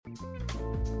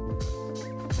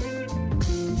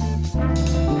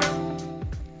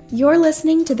You're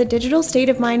listening to the Digital State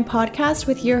of Mind podcast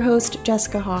with your host,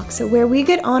 Jessica Hawks, where we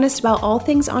get honest about all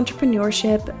things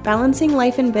entrepreneurship, balancing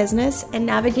life and business, and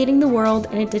navigating the world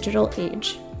in a digital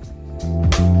age.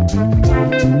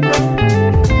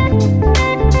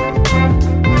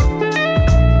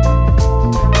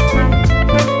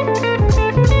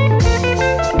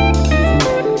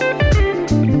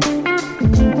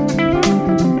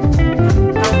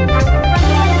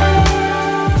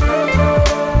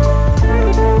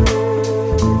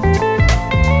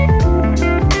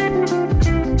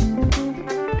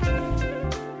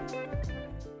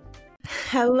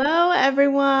 Hello,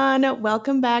 everyone.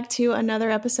 Welcome back to another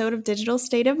episode of Digital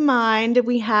State of Mind.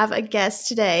 We have a guest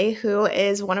today who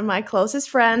is one of my closest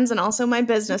friends and also my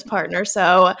business partner.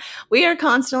 So we are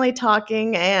constantly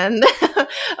talking and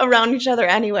around each other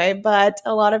anyway, but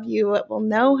a lot of you will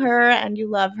know her and you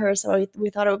love her. So we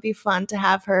thought it would be fun to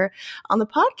have her on the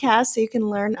podcast so you can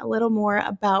learn a little more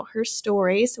about her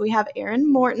story. So we have Erin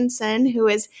Mortenson, who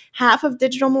is half of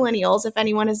Digital Millennials, if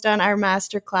anyone has done our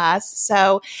masterclass.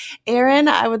 So Erin,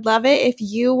 I would love it if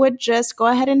you would just go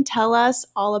ahead and tell us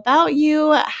all about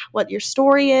you, what your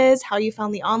story is, how you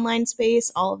found the online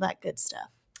space, all of that good stuff.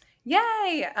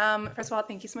 Yay! First of all,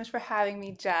 thank you so much for having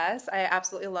me, Jess. I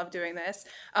absolutely love doing this.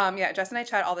 Jess and I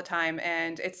chat all the time,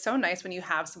 and it's so nice when you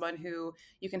have someone who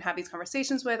you can have these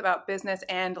conversations with about business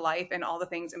and life and all the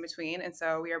things in between. And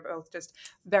so we are both just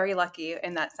very lucky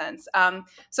in that sense.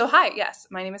 So hi, yes,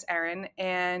 my name is Erin,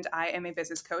 and I am a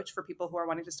business coach for people who are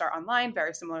wanting to start online,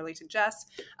 very similarly to Jess,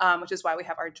 which is why we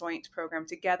have our joint program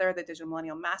together, the Digital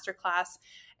Millennial Masterclass.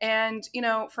 And,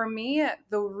 for me,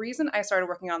 the reason I started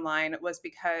working online was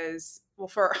because, well,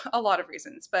 for a lot of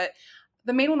reasons, but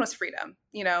the main one was freedom.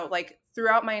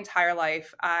 Throughout my entire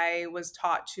life, I was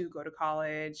taught to go to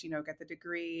college, get the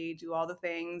degree, do all the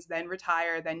things, then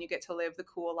retire. Then you get to live the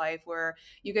cool life where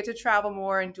you get to travel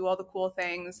more and do all the cool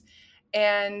things.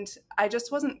 And I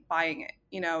just wasn't buying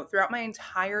it. Throughout my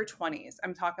entire 20s,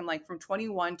 I'm talking like from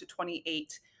 21 to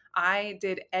 28, I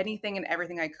did anything and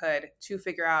everything I could to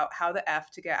figure out how the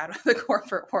F to get out of the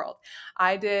corporate world.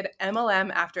 I did MLM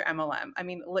after MLM. I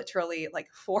mean, literally like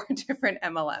 4 different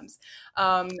MLMs.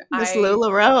 Miss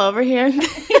LuLaRoe over here.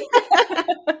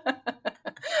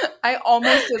 I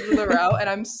almost did LuLaRoe, and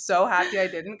I'm so happy I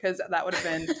didn't, because that would have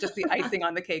been just the icing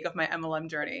on the cake of my MLM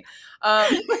journey. I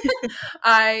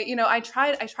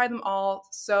tried them all.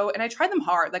 And I tried them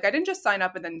hard. Like, I didn't just sign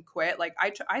up and then quit. Like,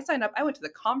 I signed up. I went to the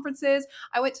conferences.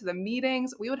 I went to the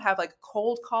meetings. We would have like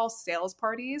cold call sales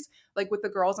parties, like with the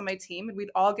girls on my team, and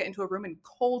we'd all get into a room and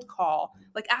cold call,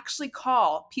 like actually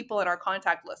call people in our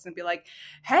contact list and be like,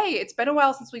 hey, it's been a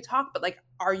while since we talked, but like,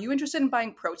 are you interested in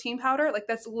buying protein powder? Like,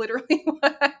 that's literally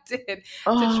what I did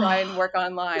to try and work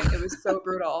online. It was so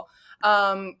brutal.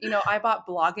 I bought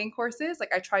blogging courses.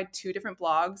 Like, I tried 2 different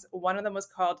blogs. One of them was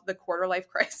called The Quarter Life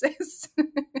Crisis.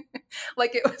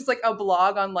 Like, it was like a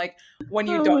blog on like when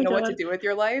you don't know what to do with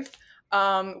your life.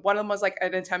 One of them was like a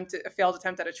failed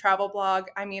attempt at a travel blog.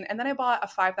 And then I bought a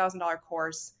 $5,000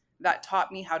 course that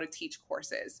taught me how to teach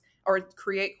courses or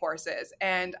create courses.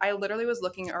 And I literally was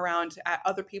looking around at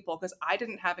other people because I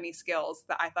didn't have any skills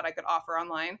that I thought I could offer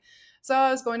online. So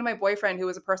I was going to my boyfriend, who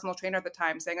was a personal trainer at the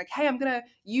time, saying like, hey, I'm going to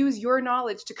use your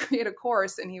knowledge to create a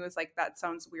course. And he was like, that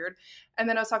sounds weird. And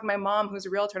then I was talking to my mom, who's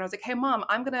a realtor, and I was like, hey, Mom,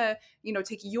 I'm going to,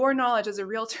 take your knowledge as a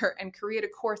realtor and create a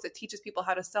course that teaches people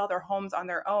how to sell their homes on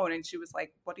their own. And she was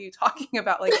like, what are you talking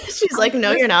about? Like, she's like,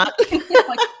 no, you're not.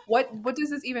 Like, what does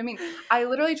this even mean? I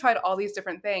literally tried all these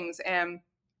different things. And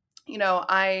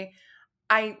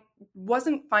I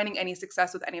wasn't finding any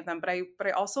success with any of them, but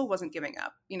I also wasn't giving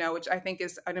up, which I think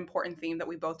is an important theme that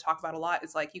we both talk about a lot,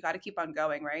 is like, you got to keep on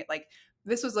going, right? Like,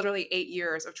 this was literally 8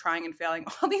 years of trying and failing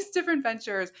all these different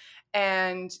ventures.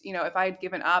 And, if I had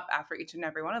given up after each and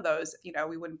every one of those,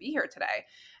 we wouldn't be here today.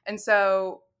 And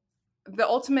so the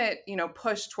ultimate,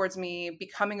 push towards me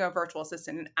becoming a virtual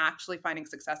assistant and actually finding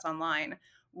success online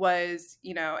was,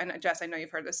 and Jess, I know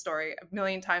you've heard this story a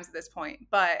million times at this point,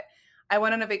 but I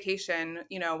went on a vacation,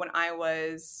 when I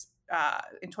was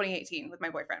in 2018 with my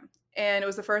boyfriend. And it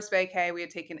was the first vacay we had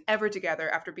taken ever together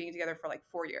after being together for like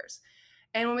 4 years.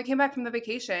 And when we came back from the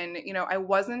vacation, I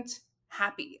wasn't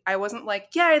happy. I wasn't like,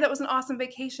 yay, that was an awesome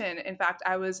vacation. In fact,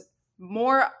 I was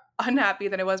more unhappy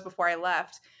than I was before I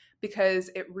left, because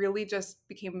it really just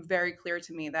became very clear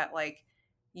to me that like,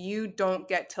 you don't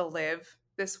get to live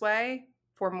this way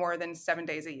for more than 7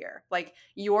 days a year. Like,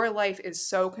 your life is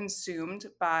so consumed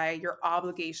by your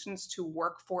obligations to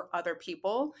work for other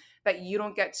people that you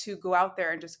don't get to go out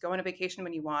there and just go on a vacation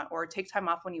when you want, or take time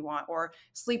off when you want, or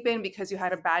sleep in because you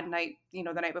had a bad night, the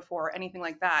night before, or anything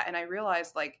like that. And I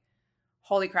realized like,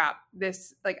 holy crap,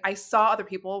 this, like, I saw other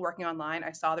people working online.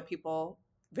 I saw other people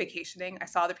vacationing. I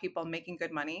saw other people making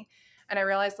good money. And I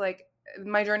realized, like,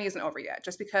 my journey isn't over yet.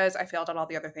 Just because I failed at all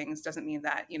the other things doesn't mean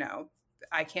that,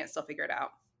 I can't still figure it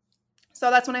out. So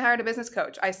that's when I hired a business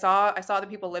coach. I saw the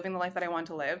people living the life that I wanted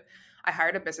to live. I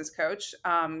hired a business coach.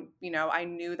 I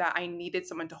knew that I needed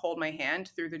someone to hold my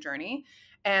hand through the journey.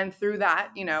 And through that,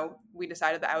 we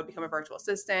decided that I would become a virtual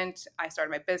assistant. I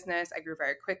started my business. I grew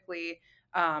very quickly.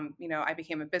 I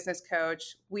became a business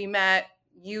coach. We met.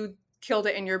 You killed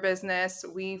it in your business.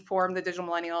 We formed the Digital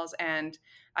Millennials, and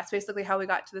that's basically how we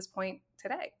got to this point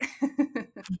today.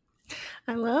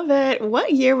 I love it.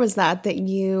 What year was that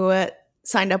you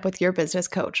signed up with your business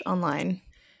coach online?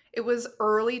 It was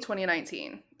early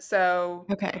 2019. So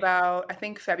Okay. about, I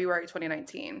think, February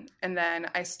 2019. And then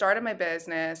I started my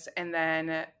business. And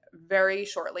then very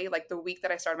shortly, like the week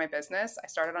that I started my business, I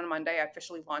started on a Monday. I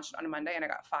officially launched on a Monday, and I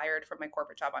got fired from my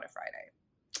corporate job on a Friday.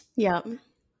 Yeah.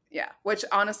 Yeah, which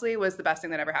honestly was the best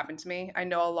thing that ever happened to me. I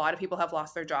know a lot of people have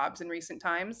lost their jobs in recent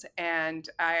times, and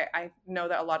I know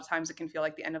that a lot of times it can feel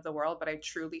like the end of the world, but I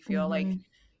truly feel like,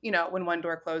 Hmm. when one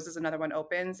door closes, another one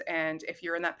opens. And if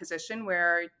you're in that position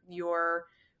where your,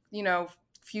 you know,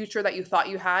 future that you thought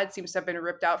you had seems to have been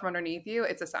ripped out from underneath you,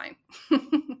 it's a sign.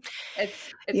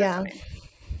 It's a Yeah. sign.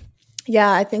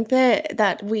 Yeah, I think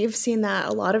that we've seen that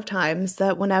a lot of times,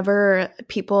 that whenever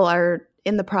people are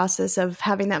in the process of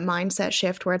having that mindset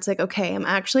shift where it's like, okay, I'm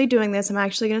actually doing this. I'm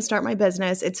actually going to start my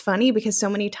business. It's funny because so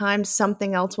many times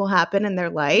something else will happen in their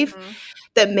life Hmm.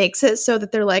 that makes it so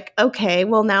that they're like, okay,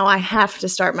 well, now I have to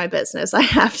start my business. I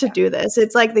have to Yeah. do this.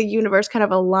 It's like the universe kind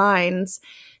of aligns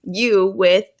you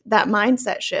with that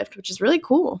mindset shift, which is really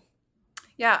cool.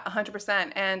 Yeah,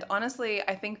 100%. And honestly,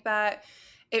 I think that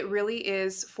it really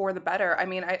is for the better. I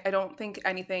mean, I don't think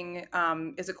anything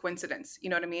is a coincidence. You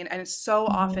know what I mean? And it's so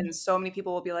Mhm. often, so many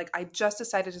people will be like, I just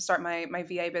decided to start my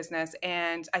VA business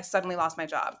and I suddenly lost my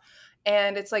job.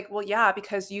 And it's like, well, yeah,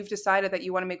 because you've decided that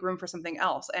you want to make room for something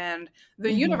else. And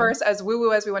the Mhm. universe, as woo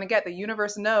woo as we want to get, the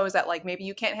universe knows that, like, maybe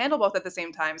you can't handle both at the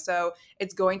same time. So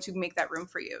it's going to make that room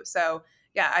for you. So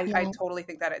yeah, I Yeah. totally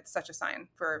think that it's such a sign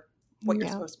for what you're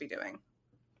Yeah. supposed to be doing.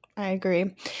 I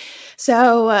agree.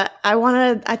 So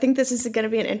I think this is going to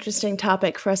be an interesting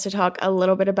topic for us to talk a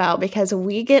little bit about because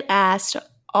we get asked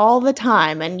all the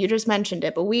time, and you just mentioned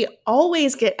it, but we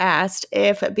always get asked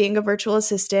if being a virtual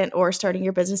assistant or starting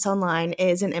your business online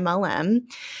is an MLM.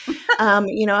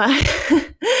 You know,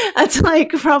 that's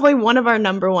like probably one of our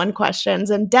number one questions,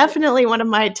 and definitely one of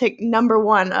my number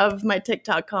one of my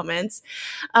TikTok comments.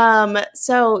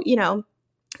 So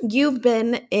you've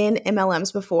been in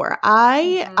MLMs before.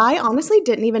 I Mhm. I honestly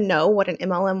didn't even know what an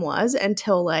MLM was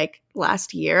until like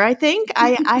last year, I think.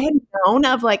 I had known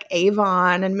of like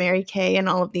Avon and Mary Kay and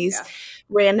all of these Yeah.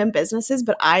 random businesses,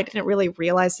 but I didn't really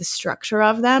realize the structure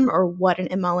of them or what an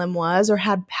MLM was or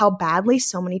how badly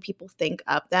so many people think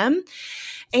of them.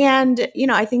 And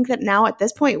I think that now at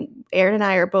this point, Erin and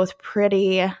I are both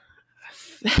pretty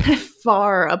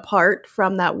far apart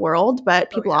from that world, but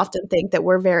Oh, people yeah. often think that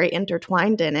we're very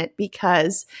intertwined in it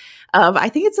because of, I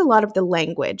think it's a lot of the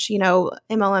language.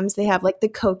 MLMs, they have like the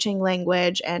coaching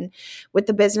language, and with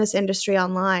the business industry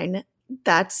online,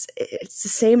 it's the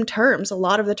same terms. A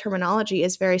lot of the terminology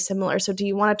is very similar. So do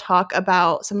you want to talk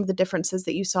about some of the differences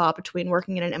that you saw between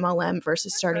working in an MLM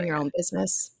versus Oh, starting your yeah. own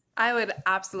business? I would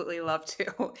absolutely love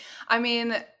to. I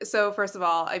mean, so first of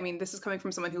all, I mean, this is coming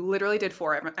from someone who literally did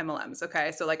 4 MLMs.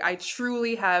 Okay. So, like, I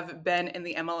truly have been in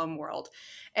the MLM world.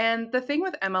 And the thing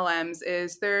with MLMs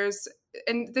is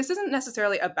and this isn't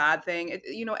necessarily a bad thing.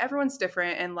 Everyone's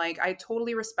different. And, like, I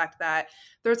totally respect that.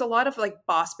 There's a lot of, like,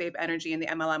 boss babe energy in the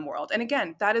MLM world. And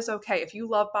again, that is okay. If you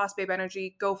love boss babe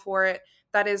energy, go for it.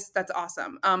 That's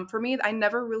awesome. For me, I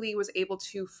never really was able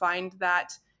to find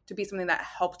that to be something that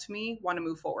helped me want to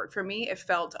move forward. For me, it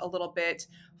felt a little bit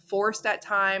forced at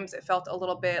times. It felt a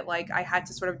little bit like I had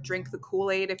to sort of drink the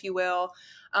Kool-Aid, if you will.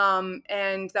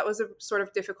 And that was a sort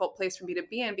of difficult place for me to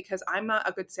be in because I'm not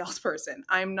a good salesperson.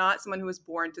 I'm not someone who was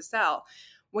born to sell.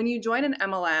 When you join an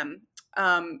MLM,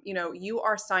 you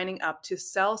are signing up to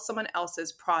sell someone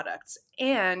else's products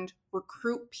and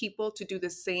recruit people to do the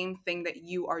same thing that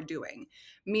you are doing.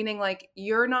 Meaning, like,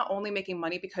 you're not only making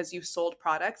money because you've sold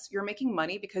products, you're making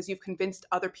money because you've convinced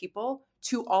other people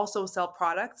to also sell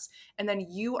products. And then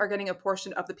you are getting a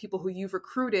portion of the people who you've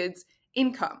recruited's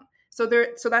income. So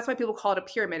that's why people call it a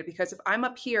pyramid, because if I'm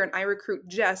up here and I recruit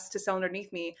Jess to sell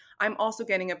underneath me, I'm also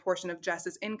getting a portion of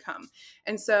Jess's income.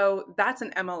 And so that's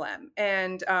an MLM.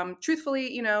 And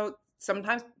truthfully,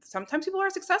 sometimes people are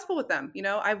successful with them.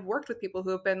 I've worked with people who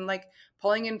have been, like,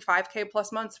 pulling in 5K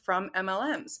plus months from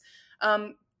MLMs.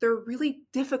 They're really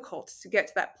difficult to get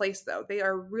to that place, though. They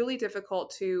are really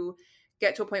difficult to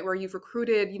get to a point where you've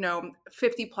recruited,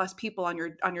 50 plus people on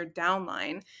your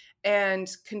downline, and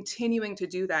continuing to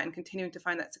do that and continuing to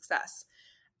find that success.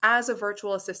 As a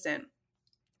virtual assistant,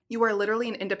 you are literally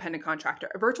an independent contractor.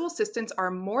 Virtual assistants are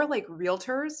more like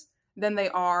realtors than they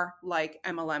are like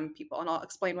MLM people. And I'll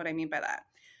explain what I mean by that.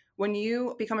 When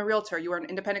you become a realtor, you are an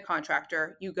independent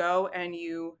contractor. You go and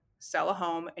you sell a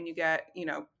home and you get,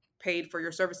 paid for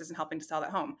your services and helping to sell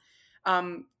that home.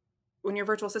 When you're a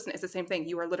virtual assistant, it's the same thing.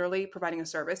 You are literally providing a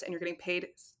service and you're getting paid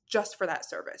just for that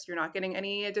service. You're not getting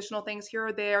any additional things here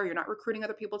or there. You're not recruiting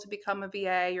other people to become a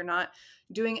VA. You're not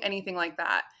doing anything like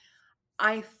that.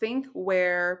 I think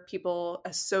where people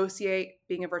associate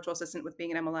being a virtual assistant with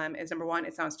being an MLM is, number one,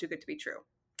 it sounds too good to be true.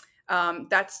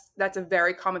 That's a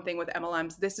very common thing with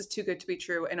MLMs. This is too good to be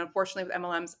true. And unfortunately with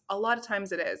MLMs, a lot of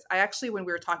times it is. I actually, when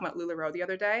we were talking about LuLaRoe the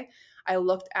other day, I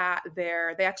looked at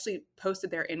they actually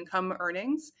posted their income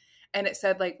earnings, and it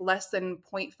said like less than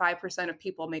 0.5% of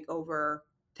people make over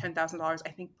 $10,000, I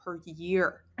think, per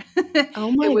year. Oh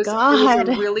It my was a God.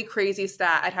 really crazy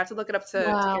stat. I'd have to look it up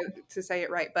Wow. to say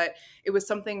it right, but it was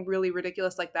something really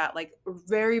ridiculous like that. Like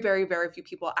very, very, very few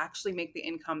people actually make the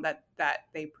income that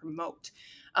they promote.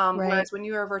 Right. Whereas when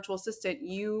you are a virtual assistant,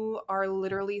 you are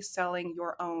literally selling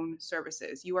your own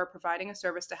services. You are providing a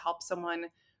service to help someone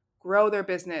grow their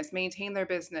business, maintain their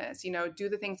business, do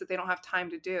the things that they don't have time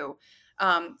to do.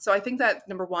 So I think that,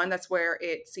 number one, that's where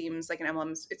it seems like an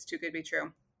MLM, it's too good to be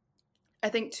true. I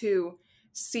think two,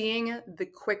 seeing the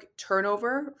quick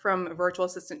turnover from virtual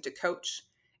assistant to coach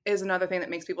is another thing that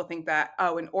makes people think that,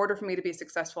 oh, in order for me to be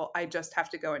successful, I just have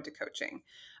to go into coaching.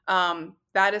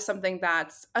 That is something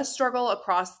that's a struggle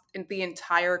across the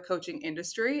entire coaching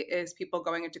industry, is people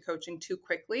going into coaching too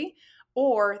quickly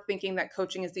or thinking that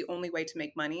coaching is the only way to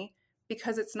make money,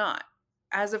 because it's not.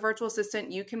 As a virtual assistant,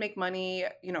 you can make money,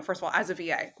 first of all, as a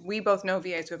VA. We both know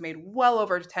VAs who have made well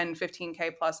over 10,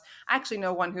 15K plus. I actually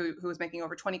know one who was making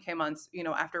over 20K months,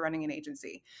 after running an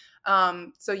agency.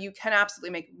 So you can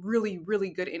absolutely make really, really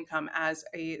good income as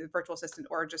a virtual assistant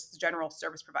or just general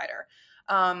service provider.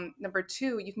 Number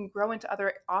two, you can grow into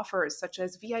other offers such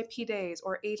as VIP days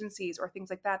or agencies or things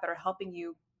like that are helping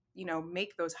you,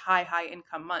 make those high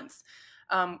income months.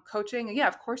 Coaching, yeah,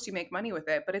 of course you make money with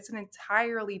it, but it's an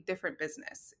entirely different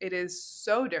business. It is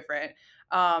so different.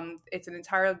 It's an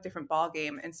entirely different ball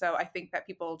game. And so I think that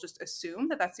people just assume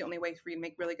that that's the only way for you to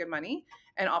make really good money.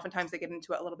 And oftentimes they get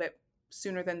into it a little bit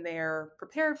sooner than they're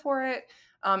prepared for it.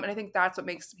 And I think that's what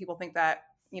makes people think that,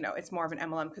 it's more of an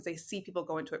MLM, because they see people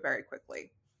go into it very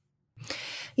quickly.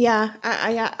 Yeah,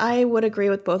 I would agree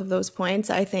with both of those points.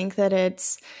 I think that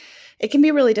it can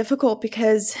be really difficult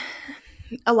because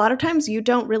a lot of times you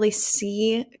don't really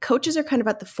see, coaches are kind of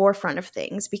at the forefront of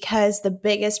things because the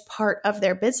biggest part of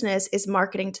their business is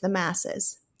marketing to the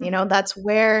masses. That's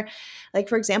where, like,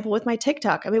 for example, with my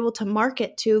TikTok, I'm able to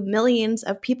market to millions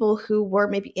of people who were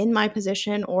maybe in my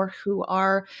position or who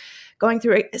are going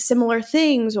through similar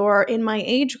things or in my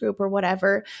age group or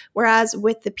whatever. Whereas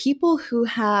with the people who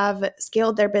have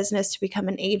scaled their business to become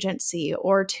an agency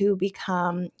or to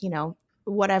become,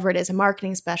 whatever it is, a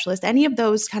marketing specialist, any of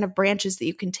those kind of branches that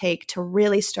you can take to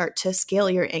really start to scale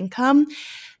your income,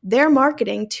 they're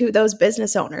marketing to those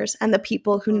business owners and the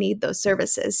people who need those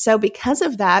services. So because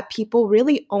of that, people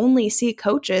really only see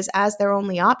coaches as their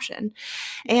only option.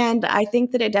 And I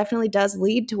think that it definitely does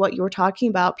lead to what you were talking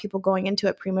about, people going into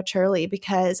it prematurely,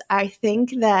 because I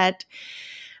think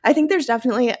there's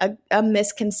definitely a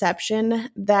misconception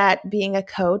that being a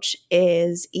coach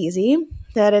is easy,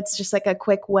 that it's just like a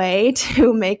quick way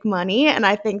to make money. And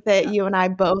I think that you and I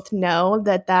both know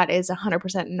that that is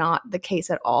 100% not the case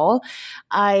at all.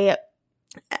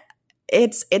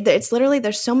 It's literally,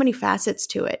 there's so many facets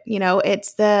to it.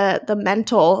 It's the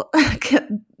mental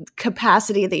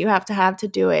capacity that you have to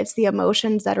do it. It's the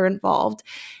emotions that are involved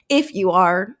if you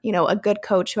are, a good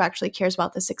coach who actually cares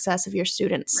about the success of your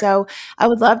students. Right. So I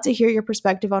would love to hear your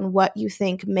perspective on what you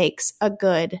think makes a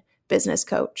good business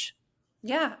coach.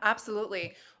 Yeah,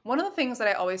 absolutely. One of the things that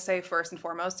I always say first and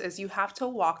foremost is you have to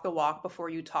walk the walk before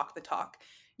you talk the talk.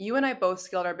 You and I both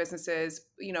scaled our businesses,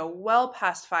 well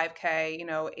past 5K,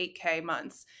 8K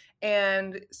months.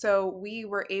 And so we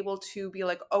were able to be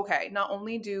like, okay, not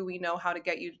only do we know how to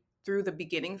get you through the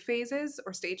beginning phases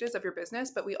or stages of your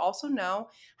business, but we also know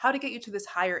how to get you to this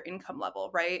higher income level,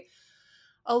 right?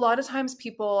 A lot of times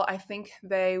people, I think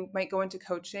they might go into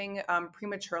coaching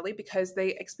prematurely because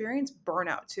they experience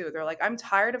burnout too. They're like, I'm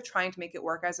tired of trying to make it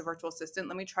work as a virtual assistant.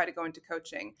 Let me try to go into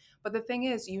coaching. But the thing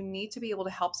is, you need to be able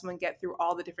to help someone get through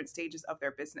all the different stages of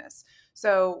their business.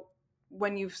 So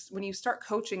when you start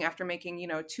coaching after making,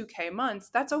 2K months,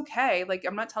 that's okay. Like,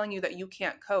 I'm not telling you that you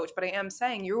can't coach, but I am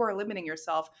saying you are limiting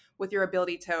yourself with your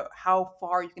ability to how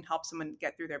far you can help someone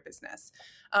get through their business.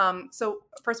 So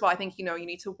first of all, I think, you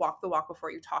need to walk the walk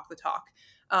before you talk the talk.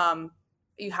 Um,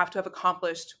 you have to have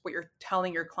accomplished what you're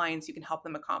telling your clients you can help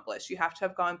them accomplish. You have to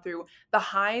have gone through the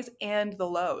highs and the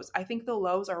lows. I think the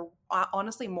lows are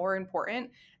honestly more important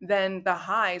than the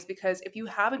highs, because if you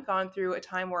haven't gone through a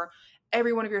time where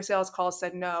every one of your sales calls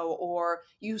said no, or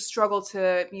you struggle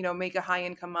to, make a high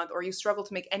income month, or you struggle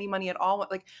to make any money at all,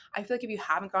 like, I feel like if you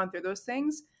haven't gone through those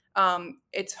things,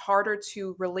 it's harder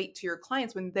to relate to your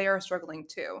clients when they are struggling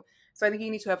too. So I think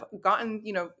you need to have gotten,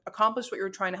 accomplished what you're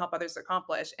trying to help others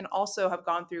accomplish, and also have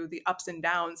gone through the ups and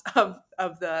downs of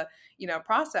the,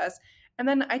 process. And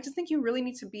then I just think you really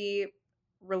need to be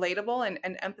relatable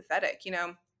and empathetic.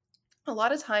 A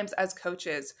lot of times as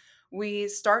coaches, we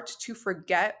start to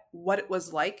forget what it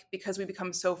was like because we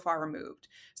become so far removed.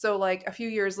 So, like, a few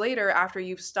years later, after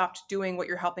you've stopped doing what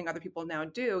you're helping other people now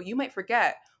do, you might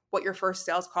forget what your first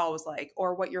sales call was like,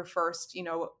 or what your first,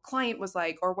 client was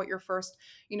like, or what your first,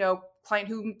 client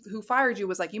who fired you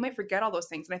was like. You might forget all those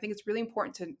things. And I think it's really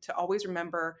important to always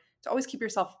remember, to always keep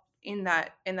yourself in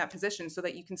that position, so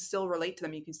that you can still relate to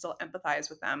them, you can still empathize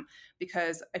with them.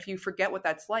 Because if you forget what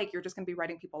that's like, you're just going to be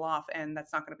writing people off, and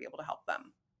that's not going to be able to help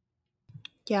them.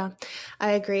 Yeah,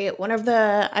 I agree.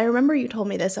 I remember you told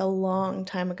me this a long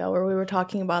time ago where we were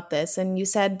talking about this, and you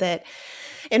said that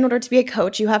in order to be a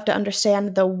coach, you have to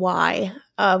understand the why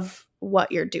of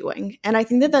what you're doing. And I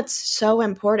think that that's so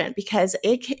important, because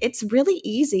it's really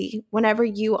easy whenever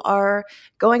you are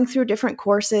going through different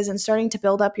courses and starting to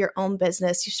build up your own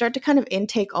business. You start to kind of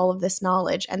intake all of this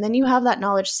knowledge, and then you have that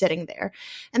knowledge sitting there.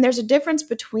 And there's a difference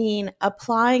between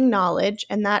applying knowledge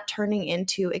and that turning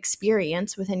into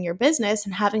experience within your business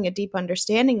and having a deep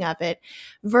understanding of it,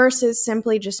 versus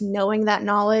simply just knowing that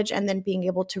knowledge and then being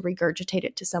able to regurgitate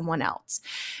it to someone else.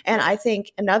 And I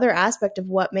think another aspect of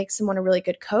what makes someone a really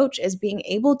good coach is being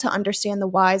able to understand the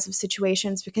whys of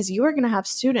situations, because you are going to have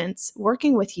students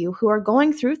working with you who are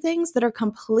going through things that are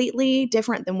completely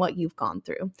different than what you've gone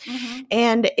through. Mm-hmm.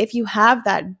 And if you have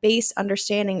that base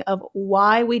understanding of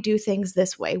why we do things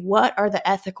this way, what are the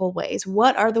ethical ways?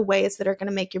 What are the ways that are going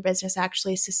to make your business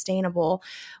actually sustainable?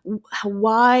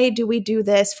 Why do we do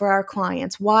this for our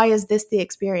clients? Why is this the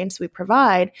experience we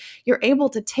provide? You're able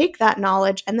to take that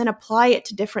knowledge and then apply it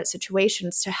to different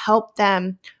situations to help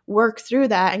them work through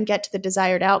that and get to the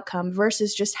desired outcome,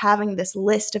 versus just having this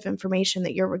list of information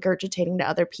that you're regurgitating to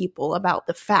other people about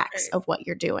the facts Right. of what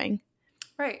you're doing.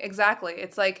 Right, exactly.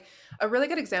 It's like a really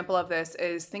good example of this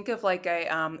is, think of like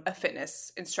a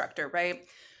fitness instructor, right?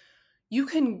 You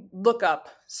can look up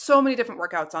so many different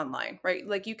workouts online, right?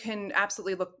 Like, you can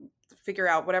absolutely figure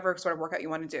out whatever sort of workout you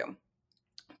want to do.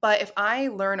 But if I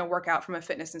learn a workout from a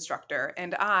fitness instructor,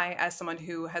 and I, as someone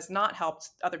who has not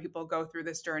helped other people go through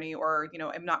this journey, or,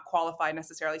 am not qualified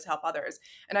necessarily to help others,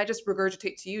 and I just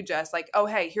regurgitate to you, Jess, like, oh,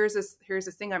 hey, here's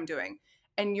this thing I'm doing,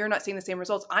 and you're not seeing the same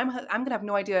results, I'm going to have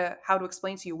no idea how to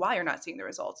explain to you why you're not seeing the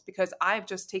results, because I've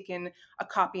just taken a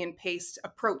copy and paste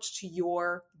approach to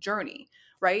your journey.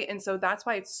 Right. And so that's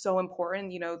why it's so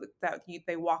important, that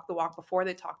they walk the walk before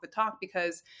they talk the talk,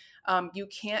 because you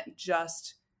can't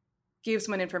just give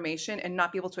someone information and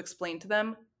not be able to explain to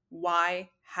them why,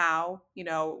 how,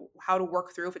 how to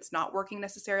work through if it's not working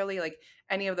necessarily, like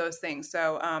any of those things.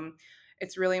 So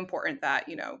it's really important that,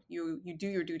 you do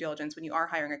your due diligence when you are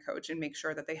hiring a coach, and make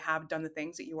sure that they have done the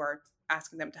things that you are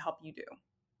asking them to help you do.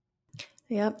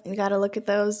 Yep, you got to look at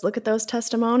those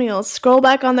testimonials. Scroll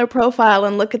back on their profile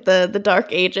and look at the dark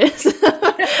ages And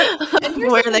of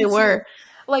here's where the they thing too. were.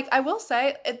 Like, I will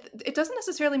say, it doesn't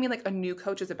necessarily mean like a new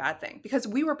coach is a bad thing, because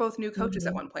we were both new coaches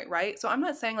at Mhm. one point, right? So I'm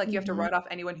not saying like you have to Mhm. write off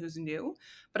anyone who's new,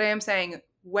 but I am saying,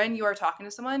 when you are talking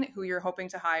to someone who you're hoping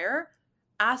to hire,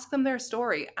 ask them their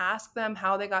story, ask them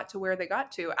how they got to where they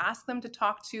got to, ask them to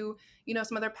talk to,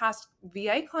 some of their past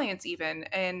VA clients even,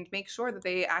 and make sure that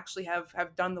they actually have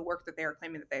done the work that they are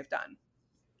claiming that they've done.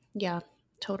 Yeah,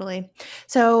 totally.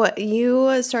 So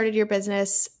you started your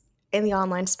business in the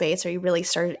online space, or you really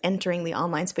started entering the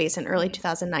online space in early Mhm.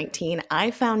 2019.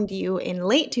 I found you in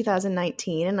late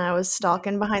 2019, and I was Mhm.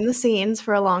 stalking behind the scenes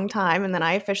for a long time. And then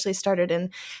I officially started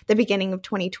in the beginning of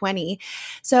 2020.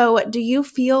 So do you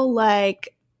feel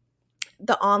like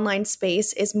the online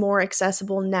space is more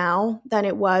accessible now than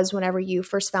it was whenever you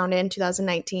first found it in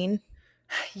 2019?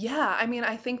 Yeah, I mean,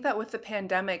 I think that with the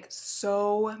pandemic,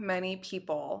 so many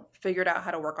people figured out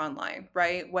how to work online,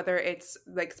 right? Whether it's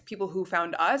like people who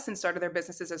found us and started their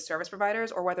businesses as service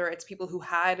providers, or whether it's people who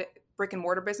had brick and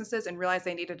mortar businesses and realized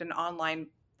they needed an online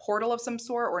portal of some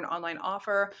sort or an online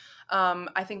offer.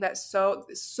 I think that so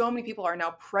many people are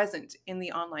now present in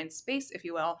the online space, if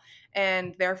you will,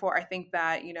 and therefore I think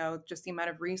that, you know, just the amount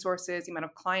of resources, the amount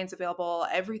of clients available,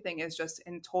 everything is just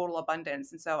in total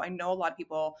abundance. And so I know a lot of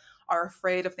people are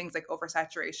afraid of things like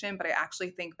oversaturation, but I actually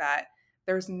think that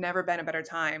there's never been a better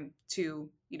time to,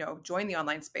 you know, join the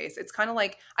online space. It's kind of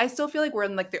like, I still feel like we're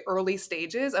in like the early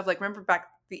stages of, like, remember back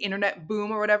the internet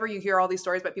boom or whatever, you hear all these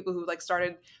stories about people who like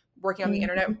started working on the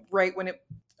internet right when it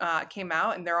came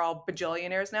out, and they're all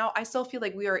bajillionaires now. I still feel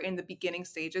like we are in the beginning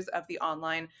stages of the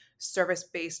online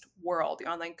service-based world, the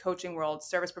online coaching world,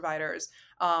 service providers,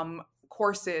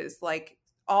 courses, like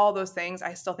all those things.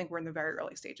 I still think we're in the very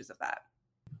early stages of that.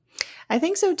 I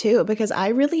think so too, because I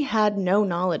really had no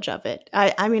knowledge of it.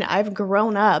 I mean, I've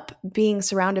grown up being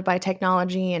surrounded by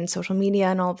technology and social media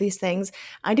and all of these things.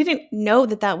 I didn't know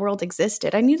that that world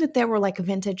existed. I knew that there were like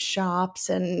vintage shops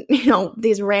and, you know,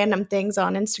 these random things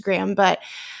on Instagram, but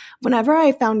whenever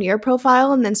I found your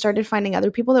profile and then started finding other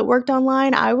people that worked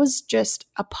online, I was just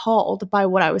appalled by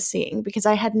what I was seeing because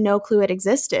I had no clue it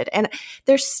existed. And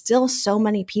there's still so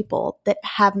many people that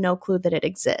have no clue that it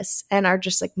exists and are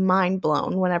just like mind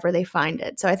blown whenever they find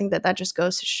it. So I think that that just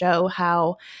goes to show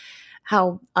how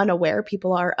unaware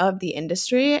people are of the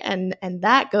industry, and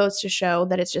that goes to show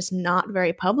that it's just not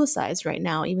very publicized right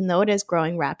now, even though it is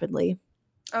growing rapidly.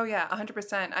 Oh yeah,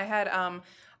 100%. I had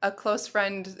a close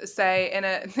friend say in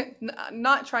a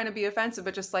not trying to be offensive,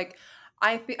 but just like,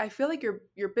 I feel like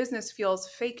your business feels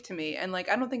fake to me. And like,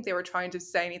 I don't think they were trying to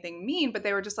say anything mean, but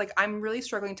they were just like, I'm really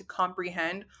struggling to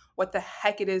comprehend what the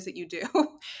heck it is that you do.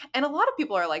 And a lot of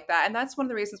people are like that. And that's one of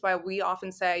the reasons why we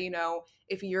often say, you know,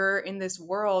 if you're in this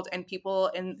world and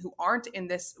people who aren't in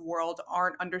this world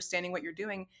aren't understanding what you're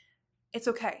doing, it's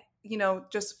okay. You know,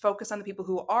 just focus on the people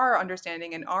who are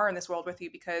understanding and are in this world with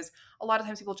you, because a lot of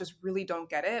times people just really don't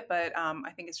get it. But I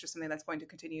think it's just something that's going to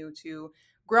continue to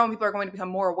grow, and people are going to become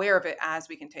more aware of it as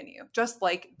we continue. Just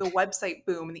like the website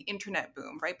boom and the internet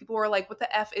boom, right? People were like, what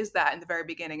the F is that in the very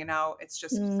beginning? And now it's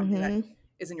just something that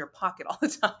is in your pocket all the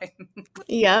time.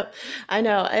 Yep. I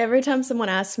know. Every time someone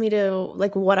asks me to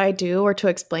like what I do or to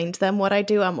explain to them what I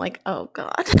do, I'm like, oh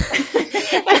God.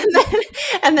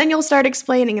 and then you'll start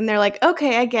explaining and they're like,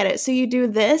 okay, I get it. So you do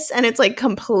this, and it's like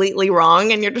completely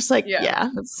wrong. And you're just like, yeah,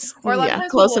 that's, or a lot of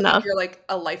times close people will enough. think you're like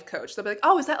a life coach. They'll be like,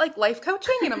 oh, is that like life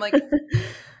coaching? And I'm like,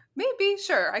 maybe,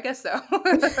 sure, I guess so.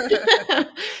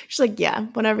 She's like, yeah,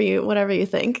 whatever you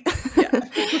think. Yeah.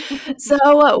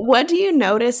 So what do you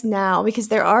notice now? Because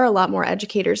there are a lot more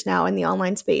educators now in the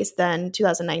online space than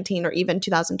 2019 or even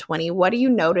 2020. What do you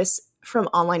notice from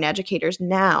online educators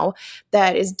now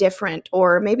that is different,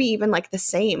 or maybe even like the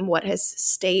same? What has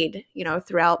stayed, you know,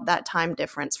 throughout that time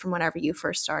difference from whenever you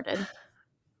first started?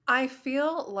 I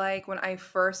feel like when I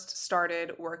first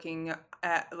started working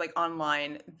at like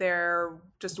online, there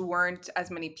just weren't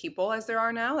as many people as there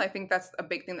are now. I think that's a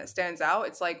big thing that stands out.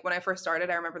 It's like when I first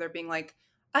started, I remember there being like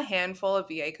a handful of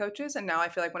VA coaches, and now I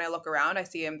feel like when I look around, I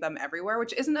see them everywhere,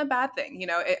 which isn't a bad thing. You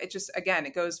know, it just, again,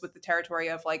 it goes with the territory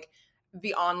of like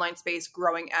the online space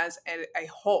growing as a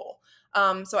whole.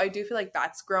 So I do feel like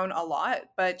that's grown a lot,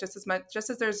 but just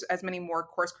as there's as many more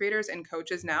course creators and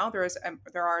coaches now, there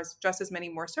are just as many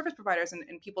more service providers and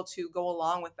people to go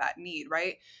along with that need,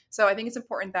 right? So I think it's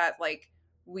important that like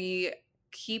we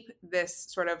keep this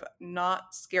sort of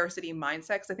not scarcity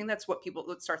mindset, because I think that's what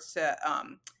starts to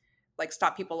like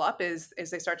stop people up is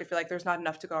they start to feel like there's not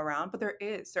enough to go around, but there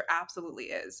absolutely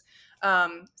is.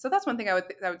 So that's one thing I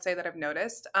would say that I've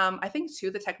noticed. I think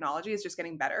too, the technology is just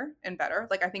getting better and better.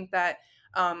 Like I think that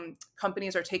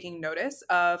companies are taking notice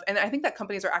of, and I think that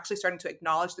companies are actually starting to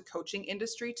acknowledge the coaching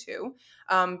industry too.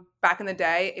 Back in the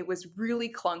day, it was really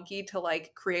clunky to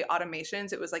like create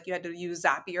automations. It was like you had to use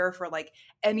Zapier for like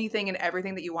anything and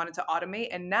everything that you wanted to automate.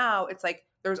 And now it's like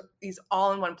there's these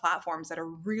all-in-one platforms that are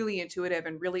really intuitive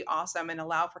and really awesome and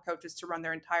allow for coaches to run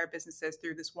their entire businesses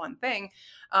through this one thing,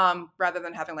 rather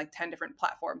than having like 10 different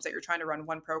platforms that you're trying to run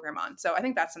one program on. So I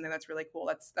think that's something that's really cool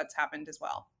that's happened as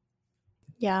well.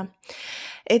 Yeah.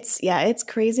 It's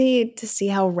crazy to see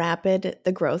how rapid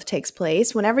the growth takes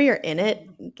place. Whenever you're in it,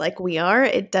 like we are,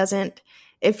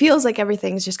 it feels like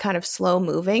everything's just kind of slow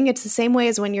moving. It's the same way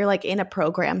as when you're like in a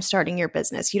program starting your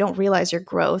business. You don't realize your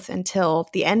growth until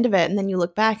the end of it. And then you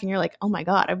look back and you're like, oh my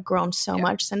God, I've grown so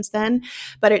much since then.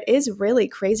 But it is really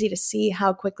crazy to see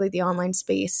how quickly the online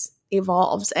space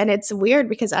evolves. And it's weird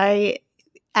because I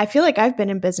feel like I've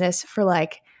been in business for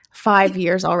like 5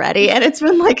 years already, and it's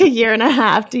been like a year and a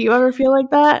half. Do you ever feel like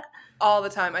that? All the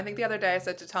time. I think the other day I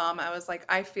said to Tom, I was like,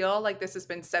 I feel like this has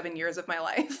been 7 years of my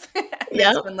life. And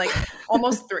it's Yep. been like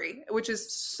almost three, which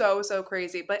is so, so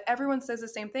crazy. But everyone says the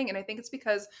same thing. And I think it's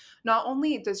because not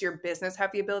only does your business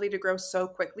have the ability to grow so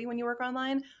quickly when you work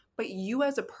online, but you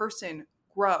as a person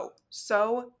grow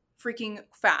so freaking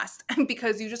fast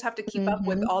because you just have to keep up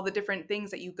with Mhm. all the different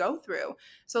things that you go through.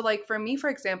 So, like for me, for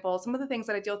example, some of the things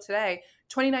that I deal today,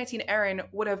 2019 Erin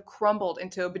would have crumbled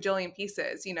into a bajillion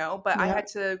pieces, but I Yep. had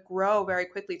to grow very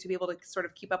quickly to be able to sort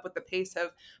of keep up with the pace of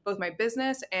both my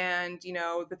business and,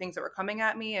 the things that were coming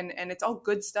at me. And it's all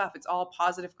good stuff. It's all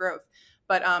positive growth.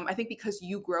 But I think because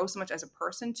you grow so much as a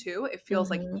person too, it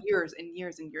feels like Mhm. years and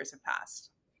years and years have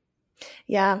passed.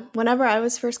 Yeah, whenever I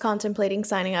was first contemplating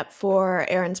signing up for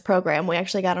Erin's program, we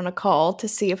actually got on a call to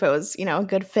see if it was, a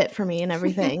good fit for me and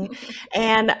everything.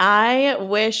 And I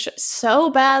wish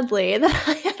so badly that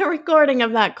I had a recording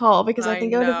of that call because I I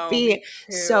think it would know, be me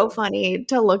so too. funny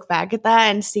to look back at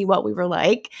that and see what we were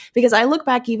like. Because I look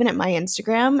back even at my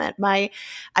Instagram,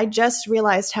 I just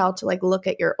realized how to like look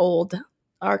at your old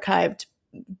archived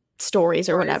stories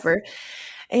or Stories. whatever.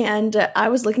 And I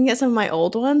was looking at some of my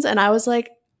old ones and I was like,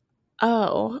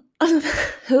 oh,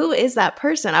 who is that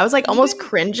person? I was like almost Even,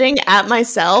 cringing at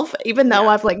myself, even though yeah.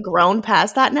 I've like grown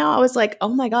past that now. I was like, oh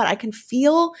my God, I can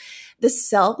feel the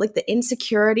self, like the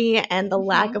insecurity and the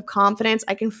lack Mhm. of confidence.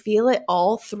 I can feel it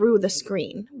all through the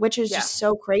screen, which is Yeah. just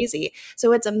so crazy.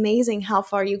 So it's amazing how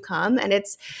far you come. And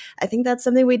I think that's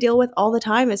something we deal with all the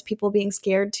time is people being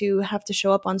scared to have to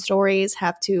show up on stories,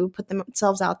 have to put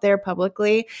themselves out there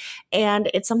publicly.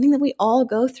 And it's something that we all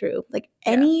go through. Like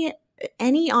Yeah.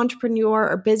 any entrepreneur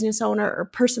or business owner or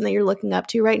person that you're looking up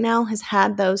to right now has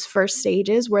had those first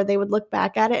stages where they would look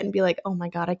back at it and be like, "Oh my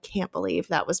God, I can't believe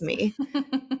that was me."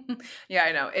 Yeah,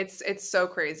 I know. It's so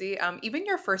crazy. Even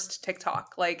your first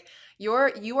TikTok, like you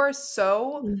are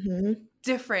so Mhm.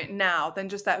 different now than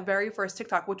just that very first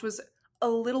TikTok, which was a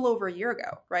little over a year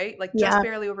ago, right? Like just Yeah.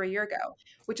 barely over a year ago,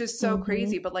 which is so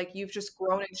crazy. Mhm. But like you've just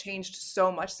grown and changed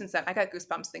so much since then. I got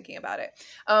goosebumps thinking about it.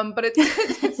 But it's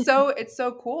it's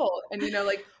so cool. And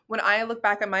like when I look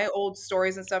back at my old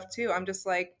stories and stuff too, I'm just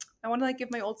like, I want to like give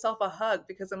my old self a hug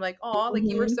because I'm like, oh, like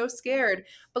you were Mhm. so scared,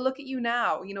 but look at you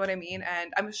now. You know what I mean?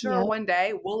 And I'm sure Yep. one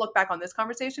day we'll look back on this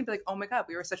conversation and be like, oh my God,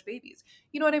 we were such babies.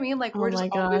 You know what I mean? Like Oh we're just my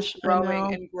always gosh, I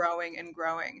growing know. and growing and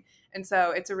growing. And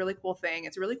so it's a really cool thing.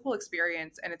 It's a really cool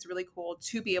experience. And it's really cool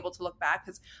to be able to look back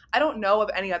because I don't know of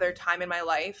any other time in my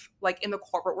life, like in the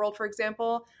corporate world, for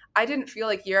example, I didn't feel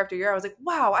like year after year, I was like,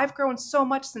 wow, I've grown so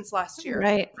much since last year.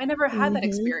 Right. I never had that Mhm.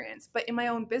 experience. But in my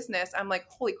own business, I'm like,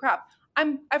 holy crap,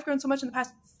 I've grown so much in the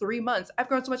past 3 months. I've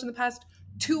grown so much in the past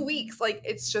 2 weeks. Like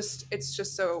it's just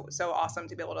so awesome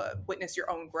to be able to witness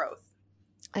your own growth.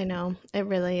 I know, it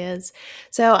really is.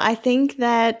 So I think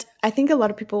a lot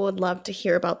of people would love to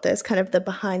hear about this, kind of the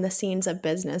behind the scenes of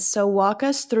business. So walk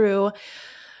us through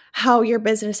how your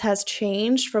business has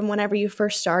changed from whenever you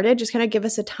first started. Just kind of give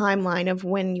us a timeline of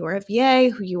when you were a VA,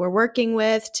 who you were working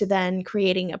with, to then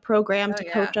creating a program Oh to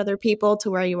yeah. coach other people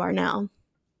to where you are now.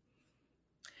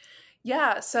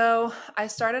 Yeah, so I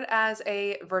started as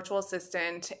a virtual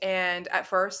assistant, and at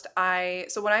first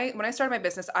so when I started my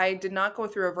business, I did not go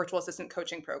through a virtual assistant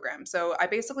coaching program. So I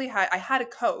had a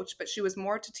coach, but she was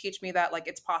more to teach me that like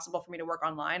it's possible for me to work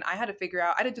online. I had to figure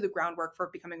out I had to do the groundwork for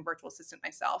becoming a virtual assistant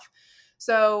myself.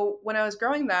 So when I was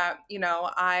growing that,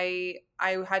 I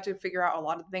had to figure out a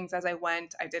lot of things as I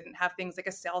went. I didn't have things like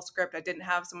a sales script. I didn't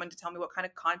have someone to tell me what kind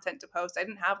of content to post. I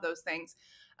didn't have those things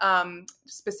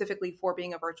specifically for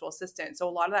being a virtual assistant. So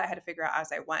a lot of that I had to figure out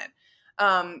as I went.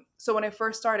 So when I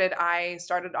started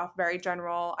off very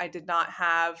general. I did not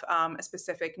have a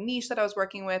specific niche that I was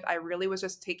working with. I really was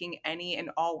just taking any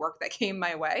and all work that came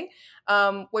my way,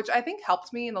 which I think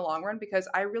helped me in the long run because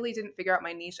I really didn't figure out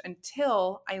my niche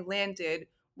until I landed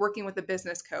working with a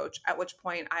business coach, at which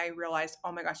point I realized,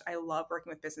 oh my gosh, I love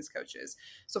working with business coaches.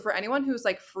 So for anyone who's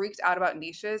like freaked out about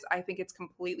niches, I think it's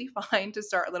completely fine to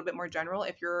start a little bit more general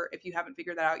if you haven't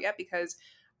figured that out yet, because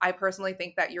I personally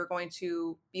think that you're going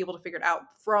to be able to figure it out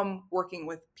from working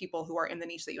with people who are in the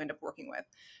niche that you end up working with.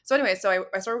 So anyway,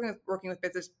 I started working with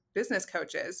business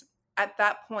coaches. At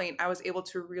that point, I was able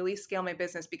to really scale my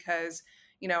business because,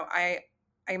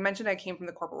 I mentioned I came from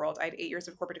the corporate world. I had 8 years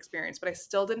of corporate experience, but I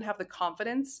still didn't have the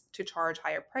confidence to charge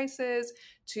higher prices,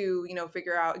 to,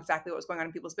 figure out exactly what was going on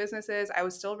in people's businesses. I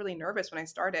was still really nervous when I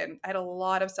started. I had a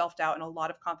lot of self-doubt and a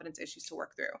lot of confidence issues to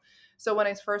work through. So when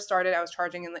I first started, I was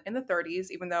charging in the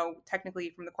 30s, even though technically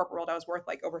from the corporate world, I was worth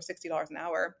like over $60 an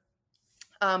hour.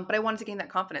 But I wanted to gain that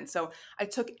confidence. So I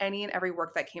took any and every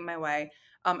work that came my way.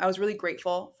 I was really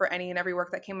grateful for any and every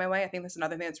work that came my way. I think that's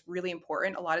another thing that's really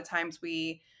important. A lot of times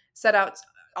we set out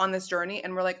on this journey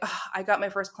and were like, oh, I got my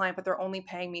first client, but they're only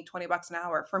paying me $20 an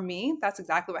hour. For me, that's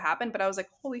exactly what happened. But I was like,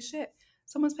 holy shit,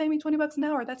 someone's paying me $20 an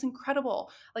hour. That's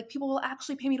incredible. Like, people will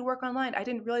actually pay me to work online. I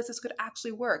didn't realize this could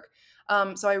actually work.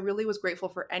 So I really was grateful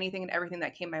for anything and everything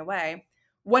that came my way.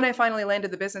 When I finally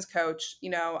landed the business coach,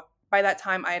 by that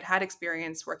time I had had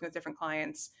experience working with different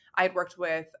clients. I had worked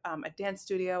with a dance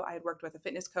studio. I had worked with a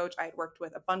fitness coach. I had worked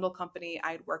with a bundle company.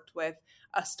 I had worked with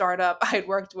a startup. I had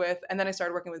worked with, and then I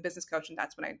started working with a business coach, and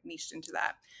that's when I niched into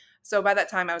that. So by that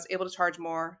time, I was able to charge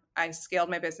more. I scaled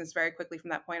my business very quickly from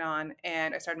that point on,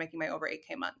 and I started making my over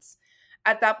 8K months.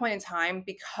 At that point in time,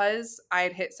 because I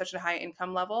had hit such a high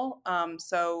income level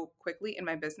so quickly in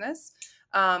my business,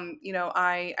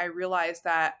 I realized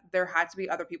that there had to be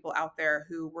other people out there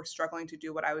who were struggling to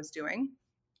do what I was doing.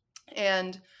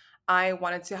 And I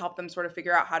wanted to help them sort of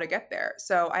figure out how to get there.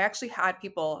 So I actually had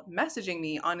people messaging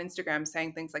me on Instagram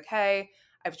saying things like, hey,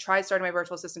 I've tried starting my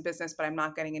virtual assistant business, but I'm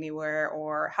not getting anywhere.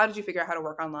 Or how did you figure out how to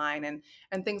work online,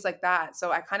 and things like that.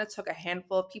 So I kind of took a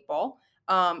handful of people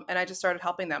and I just started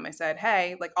helping them. I said,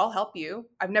 hey, like, I'll help you.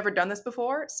 I've never done this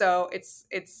before. So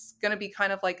it's going to be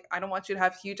kind of like, I don't want you to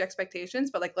have huge expectations,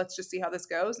 but like, let's just see how this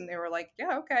goes. And they were like,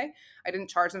 yeah, okay. I didn't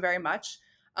charge them very much.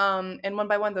 And one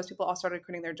by one, those people all started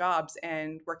quitting their jobs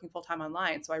and working full-time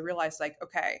online. So I realized, like,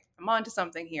 okay, I'm on to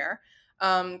something here.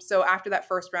 So after that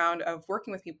first round of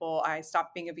working with people, I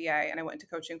stopped being a VA and I went into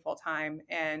coaching full-time,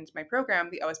 and my program,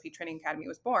 the OSP Training Academy,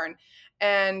 was born.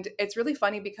 And it's really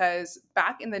funny because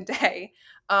back in the day,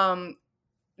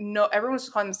 no, everyone was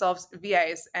just calling themselves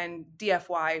VAs and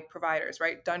DFY providers,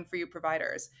 right? Done for you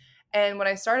providers. And when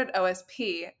I started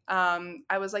OSP,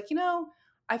 I was like,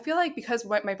 I feel like, because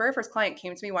my very first client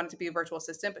came to me, wanted to be a virtual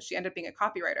assistant, but she ended up being a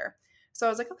copywriter. So I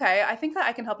was like, okay, I think that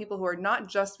I can help people who are not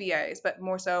just VAs, but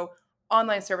more so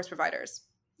online service providers.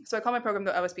 So I called my program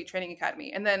the OSP Training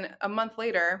Academy. And then a month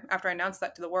later, after I announced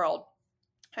that to the world,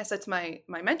 I said to my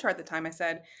mentor at the time, I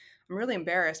said, I'm really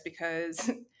embarrassed because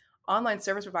online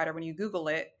service provider, when you Google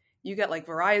it, you get like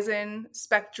Verizon,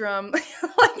 Spectrum,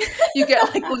 like you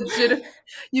get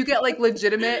like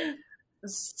legitimate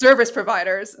service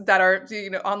providers that are,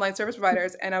 online service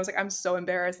providers. And I was like, I'm so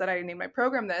embarrassed that I named my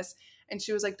program this. And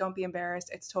she was like, don't be embarrassed.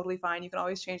 It's totally fine. You can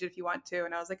always change it if you want to.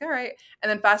 And I was like, all right. And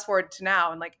then fast forward to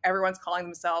now, and like everyone's calling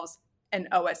themselves an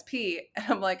OSP. And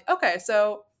I'm like, okay,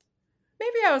 so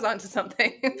maybe I was onto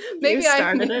something. maybe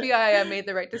I made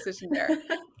the right decision there.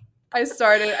 I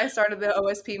started the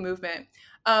OSP movement.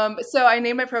 So I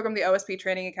named my program the OSP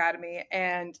Training Academy,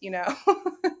 and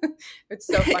it's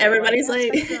so funny. Everybody's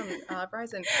like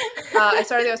Verizon. I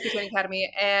started the OSP Training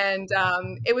Academy, and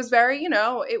it was very,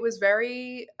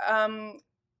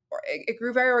 it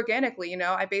grew very organically.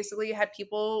 I basically had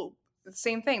people, the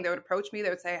same thing. They would approach me. They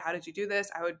would say, how did you do this?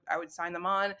 I would sign them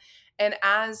on. And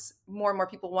as more and more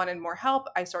people wanted more help,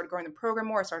 I started growing the program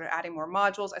more. I started adding more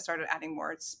modules. I started adding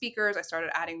more speakers. I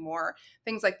started adding more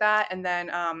things like that. And then,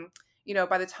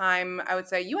 by the time I would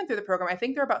say you went through the program, I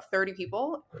think there are about 30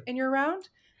 people in your round.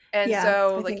 And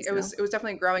so it was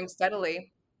definitely growing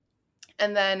steadily.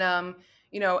 And then,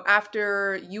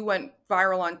 after you went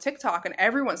viral on TikTok and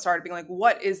everyone started being like,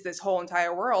 what is this whole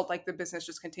entire world? Like, the business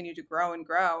just continued to grow and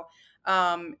grow.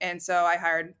 And so I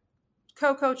hired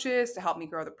co-coaches to help me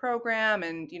grow the program.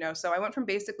 And, so I went from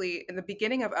basically, in the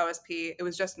beginning of OSP, it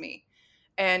was just me.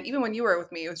 And even when you were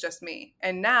with me, it was just me.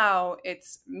 And now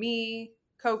it's me,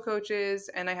 co-coaches,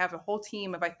 and I have a whole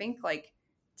team of, I think, like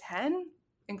 10,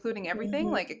 including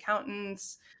everything, like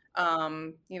accountants,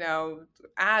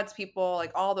 ads people,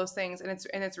 like all those things. And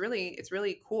it's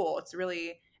really cool. It's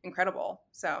really incredible.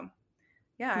 So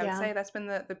yeah, I would say that's been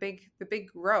the big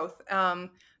growth.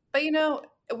 But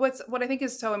what I think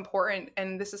is so important,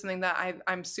 and this is something that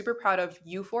I'm super proud of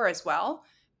you for as well,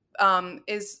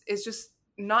 is just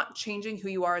not changing who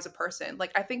you are as a person.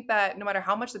 Like, I think that no matter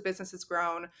how much the business has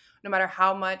grown, no matter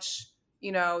how much,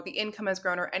 the income has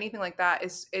grown or anything like that,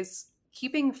 is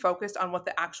keeping focused on what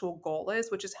the actual goal is,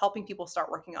 which is helping people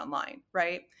start working online,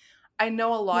 right? I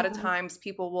know a lot of times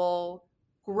people will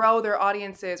grow their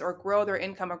audiences or grow their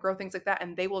income or grow things like that,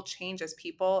 and they will change as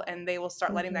people and they will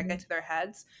start letting that get to their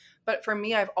heads. But for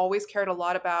me, I've always cared a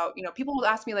lot about, people will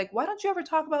ask me like, why don't you ever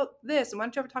talk about this? And why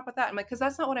don't you ever talk about that? I'm like, because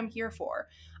that's not what I'm here for.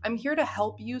 I'm here to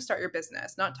help you start your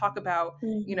business, not talk about,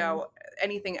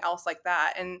 anything else like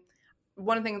that. And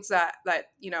one of the things that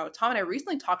Tom and I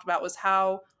recently talked about was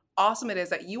how awesome it is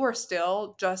that you are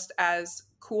still just as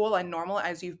cool and normal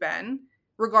as you've been,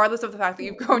 regardless of the fact that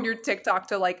you've grown your TikTok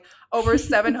to like over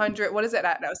 700. What is it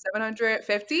at now?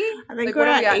 750? I think like, we're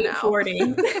at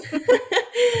 840.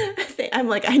 I'm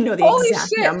like, I know the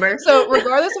exact number. So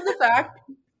regardless of the fact,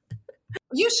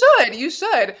 You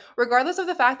should, regardless of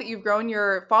the fact that you've grown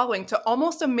your following to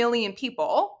almost 1 million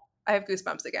people. I have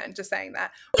goosebumps again, just saying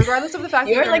that. Regardless of the fact that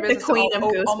you've You're grown your like the business to queen of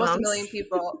almost 1 million goosebumps.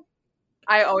 people,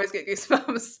 I always get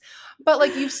goosebumps. But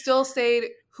like you've still stayed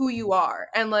who you are.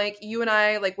 And like you and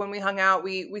I, like when we hung out,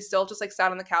 we still just like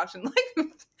sat on the couch and like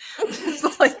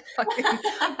just like fucking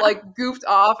like goofed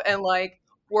off and like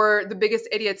were the biggest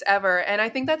idiots ever. And I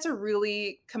think that's a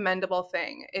really commendable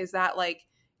thing is that like,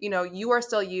 you know, you are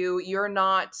still you. You're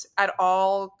not at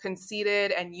all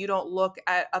conceited and you don't look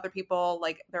at other people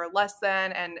like they're less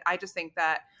than. And I just think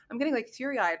that I'm getting like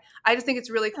teary eyed. I just think it's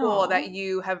really cool Aw. that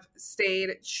you have stayed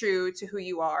true to who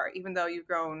you are, even though you've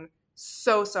grown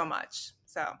so, so much.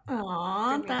 So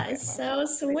Aw, didn't mean to that get is so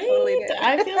emotional, but I totally sweet. did.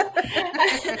 I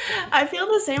feel I feel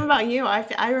the same about you.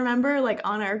 I remember like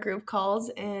on our group calls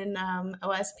in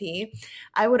OSP,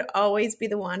 I would always be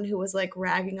the one who was like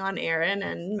ragging on Erin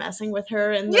and messing with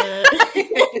her in Yeah.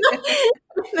 the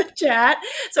in the chat.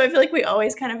 So I feel like we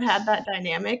always kind of had that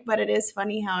dynamic, but it is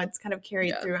funny how it's kind of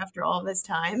carried Yeah. through after all this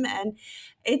time. And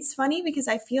it's funny because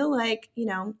I feel like,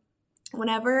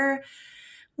 whenever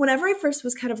whenever I first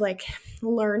was kind of like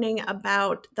learning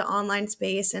about the online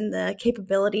space and the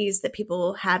capabilities that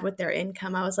people had with their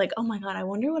income, I was like, oh my God, I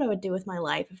wonder what I would do with my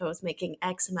life if I was making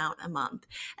X amount a month.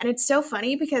 And it's so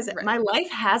funny because Right. my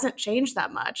life hasn't changed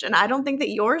that much. And I don't think that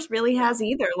yours really has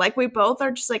either. Like, we both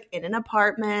are just like in an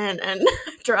apartment and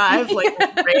drive like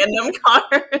Yeah. random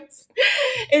cars.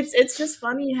 It's just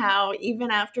funny how even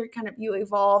after kind of you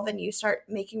evolve and you start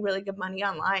making really good money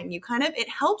online, you kind of, it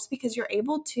helps because you're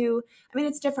able to, I mean,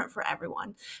 it's different for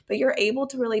everyone, but you're able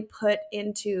to really put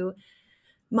into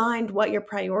mind what your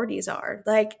priorities are.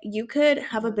 Like, you could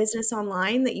have a Mhm. business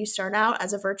online that you start out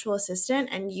as a virtual assistant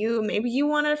and maybe you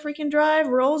want to freaking drive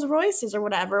Rolls Royces or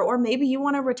whatever, or maybe you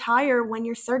want to retire when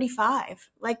you're 35.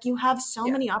 Like, you have so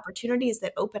Yeah. many opportunities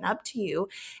that open up to you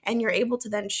and you're able to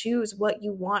then choose what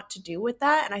you want to do with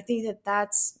that. And I think that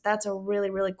that's a really,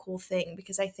 really cool thing,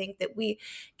 because I think that we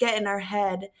get in our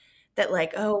head that,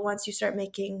 like, oh, once you start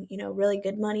making, really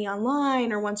good money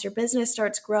online, or once your business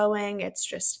starts growing, it's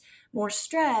just more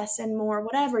stress and more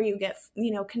whatever, you get,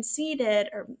 conceited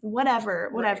or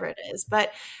Right. whatever it is.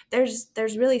 But there's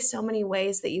really so many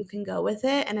ways that you can go with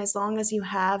it, and as long as you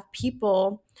have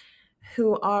people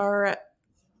who are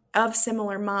of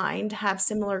similar mind, have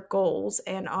similar goals,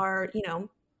 and are,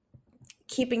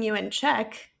 keeping you in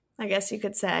check, I guess you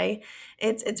could say,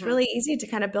 it's Mhm. really easy to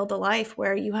kind of build a life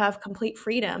where you have complete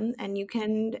freedom and you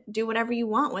can do whatever you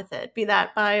want with it, be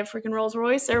that buy a freaking Rolls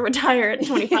Royce or retire at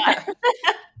 25. Yeah.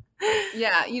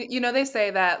 Yeah, you know they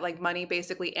say that like money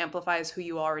basically amplifies who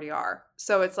you already are.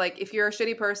 So it's like if you're a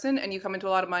shitty person and you come into a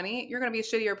lot of money, you're going to be a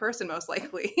shittier person most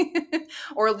likely.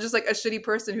 Or just like a shitty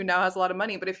person who now has a lot of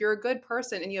money. But if you're a good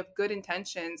person and you have good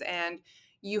intentions and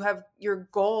you have your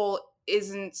goal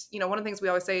isn't, one of the things we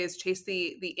always say is chase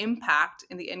the impact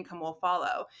and the income will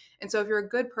follow. And so if you're a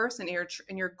good person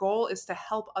and your goal is to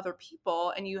help other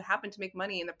people and you happen to make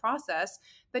money in the process,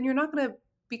 then you're not going to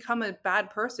become a bad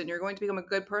person. You're going to become a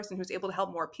good person who's able to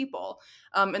help more people.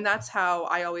 And that's how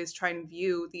I always try and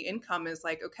view the income is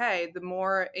like, okay, the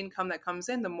more income that comes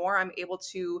in, the more I'm able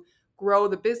to grow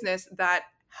the business that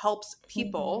helps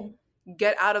people Mhm.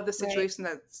 get out of the Right.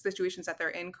 situations that they're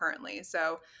in currently.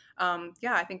 So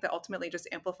yeah, I think that ultimately just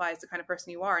amplifies the kind of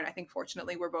person you are. And I think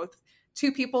fortunately we're both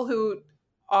two people who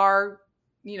are,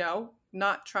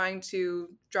 not trying to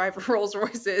drive Rolls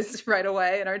Royces right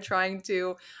away and are trying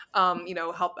to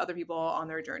help other people on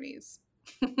their journeys.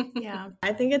 Yeah,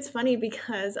 I think it's funny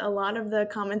because a lot of the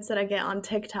comments that I get on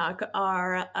TikTok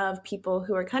are of people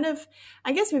who are kind of,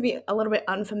 I guess, maybe a little bit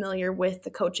unfamiliar with the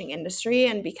coaching industry.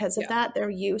 And because of Yeah. that, they're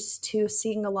used to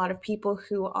seeing a lot of people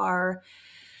who are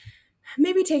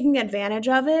maybe taking advantage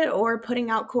of it or putting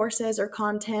out courses or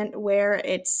content where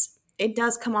it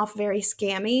does come off very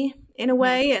scammy in a Mhm.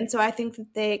 way. And so I think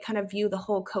that they kind of view the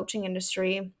whole coaching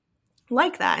industry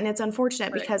like that. And it's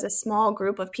unfortunate Right. because a small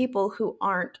group of people who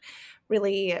aren't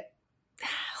really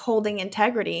holding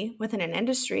integrity within an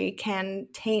industry can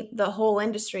taint the whole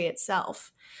industry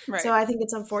itself. So Right. I think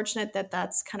it's unfortunate that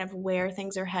that's kind of where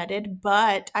things are headed.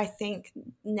 But I think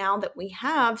now that we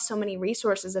have so many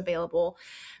resources available,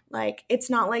 like, it's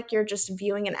not like you're just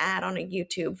viewing an ad on a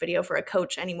YouTube video for a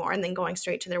coach anymore and then going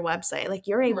straight to their website. Like,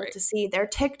 you're able Right. to see their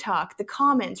TikTok, the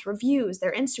comments, reviews,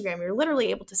 their Instagram. You're literally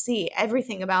able to see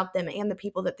everything about them and the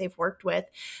people that they've worked with,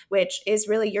 which is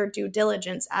really your due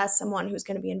diligence as someone who's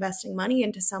going to be investing money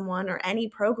into someone or any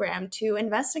program, to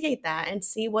investigate that and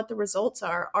see what the results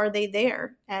are. Are they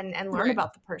there? And learn Right.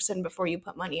 about the person before you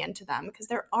put money into them, because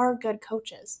there are good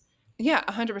coaches. Yeah,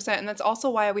 100%. And that's also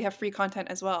why we have free content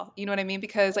as well. You know what I mean?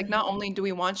 Because like not Mhm. only do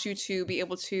we want you to be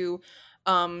able to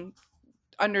um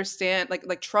understand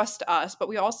like trust us, but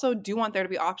we also do want there to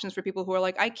be options for people who are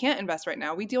like, I can't invest right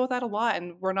now. We deal with that a lot,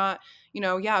 and we're not,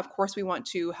 yeah, of course we want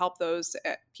to help those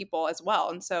people as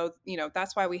well. And so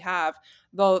that's why we have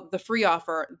the free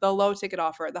offer, the low ticket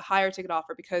offer, the higher ticket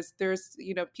offer, because there's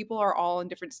people are all in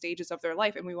different stages of their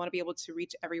life, and we want to be able to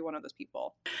reach every one of those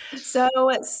people. So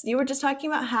you were just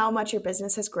talking about how much your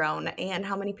business has grown and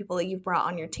how many people that you've brought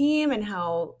on your team and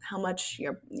how much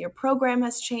your program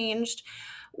has changed.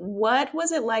 What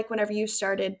was it like whenever you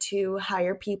started to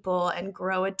hire people and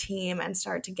grow a team and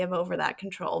start to give over that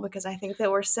control? Because I think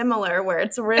that we're similar where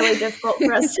it's really difficult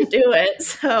for us to do it.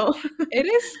 So It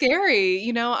is scary.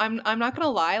 I'm not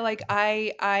gonna lie. Like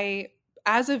I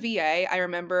as a VA, I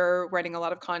remember writing a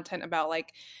lot of content about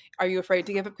like, are you afraid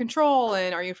to give up control,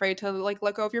 and are you afraid to like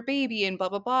let go of your baby and blah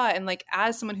blah blah. And like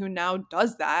as someone who now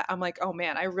does that, I'm like, oh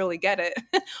man, I really get it.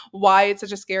 Why it's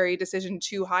such a scary decision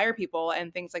to hire people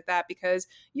and things like that, because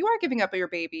you are giving up your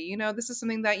baby. This is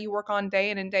something that you work on day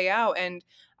in and day out. And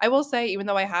I will say, even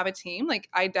though I have a team, like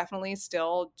I definitely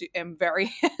still am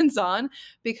very hands on,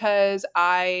 because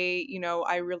I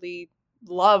really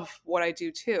love what I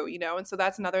do too, and so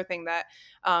that's another thing that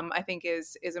I think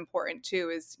is important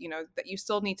too, is that you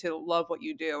still need to love what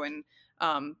you do, and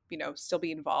still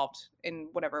be involved in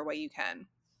whatever way you can.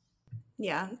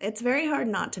 yeah, it's very hard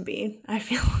not to be. I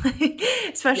feel like,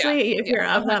 Yeah, especially if yeah, you're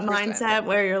of that 100%. mindset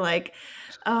where you're like,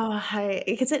 oh, I,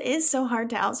 because it is so hard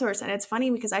to outsource. And it's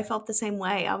funny because I felt the same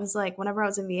way. I was like, whenever I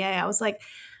was in VA, I was like,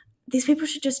 these people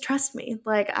should just trust me.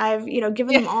 Like I've,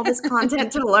 given Yeah. them all this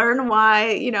content to learn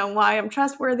why I'm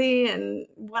trustworthy and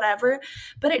whatever.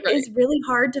 But it Right, is really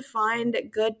hard to find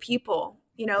good people,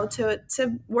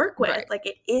 to work with. right. Like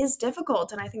it is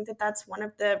difficult. And I think that that's one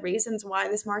of the reasons why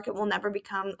this market will never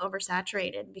become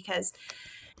oversaturated, because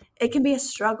it can be a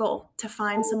struggle to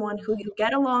find someone who you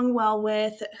get along well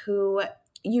with, who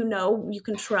you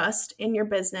can trust in your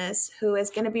business, who is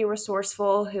going to be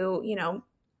resourceful, who,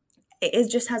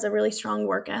 it just has a really strong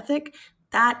work ethic.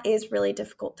 That is really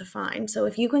difficult to find. So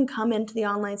if you can come into the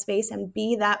online space and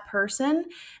be that person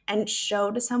and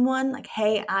show to someone like,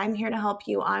 hey, I'm here to help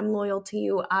you, I'm loyal to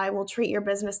you, I will treat your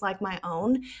business like my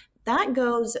own, that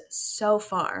goes so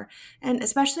far. And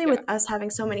especially Yeah. with us having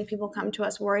so many people come to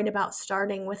us worried about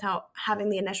starting without having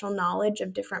the initial knowledge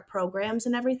of different programs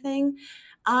and everything,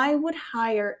 I would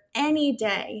hire any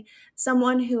day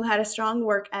someone who had a strong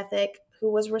work ethic,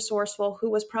 who was resourceful,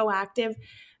 who was proactive,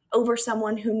 over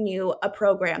someone who knew a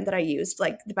program that I used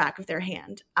like the back of their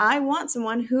hand. I want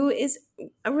someone who is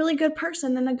a really good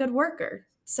person and a good worker.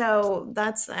 So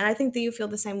and I think that you feel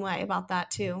the same way about that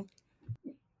too.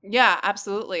 Yeah,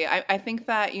 absolutely. I think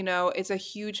that, it's a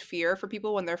huge fear for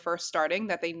people when they're first starting,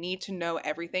 that they need to know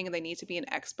everything and they need to be an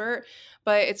expert.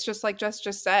 But it's just like just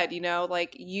said,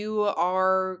 like you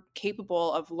are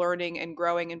capable of learning and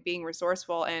growing and being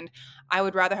resourceful. And I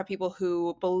would rather have people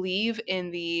who believe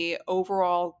in the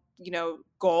overall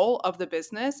goal of the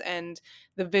business and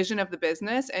the vision of the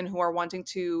business, and who are wanting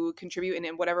to contribute in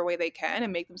whatever way they can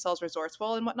and make themselves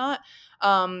resourceful and whatnot,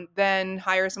 then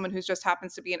hire someone who just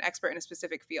happens to be an expert in a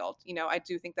specific field. I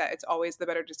do think that it's always the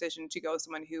better decision to go with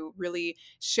someone who really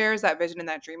shares that vision and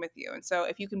that dream with you. And so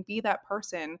if you can be that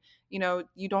person, you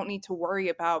don't need to worry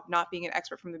about not being an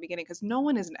expert from the beginning, because no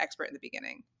one is an expert in the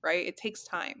beginning, right? It takes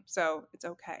time. So it's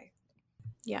okay.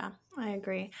 Yeah, I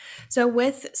agree. So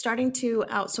with starting to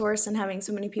outsource and having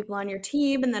so many people on your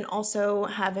team and then also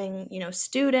having,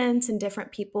 students and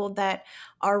different people that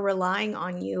are relying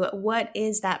on you, what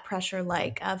is that pressure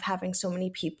like of having so many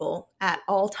people at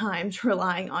all times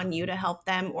relying on you to help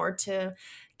them or to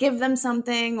give them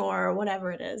something or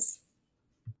whatever it is?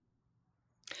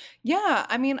 Yeah,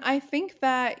 I mean, I think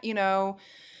that,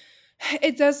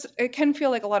 it can feel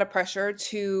like a lot of pressure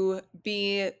to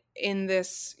be in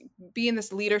this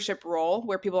leadership role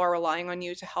where people are relying on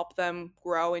you to help them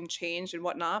grow and change and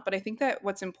whatnot. But I think that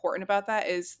what's important about that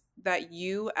is that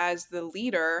you as the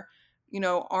leader,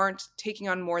 aren't taking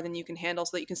on more than you can handle,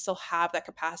 so that you can still have that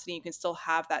capacity, you can still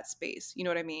have that space. You know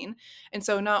what I mean? And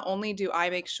so not only do I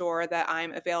make sure that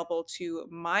I'm available to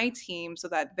my team so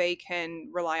that they can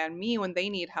rely on me when they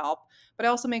need help, but I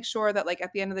also make sure that, like,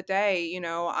 at the end of the day,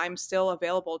 I'm still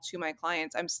available to my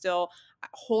clients. I'm still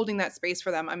holding that space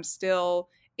for them. I'm still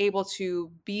able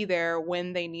to be there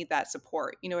when they need that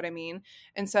support. You know what I mean?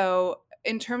 And so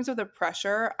in terms of the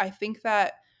pressure, I think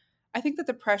that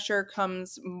the pressure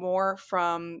comes more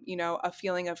from, a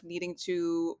feeling of needing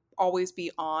to always be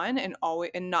on and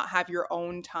always and not have your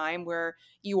own time where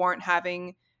you aren't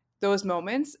having those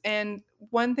moments. And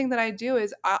one thing that I do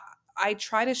is I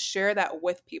try to share that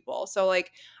with people. So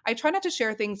like I try not to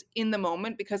share things in the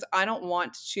moment because I don't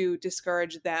want to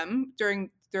discourage them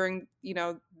during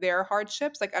their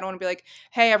hardships. Like I don't want to be like,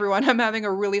 hey everyone, I'm having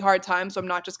a really hard time, so I'm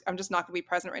just not going to be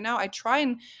present right now. I try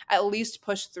and at least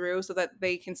push through so that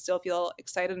they can still feel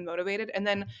excited and motivated. And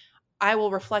then I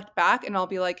will reflect back and I'll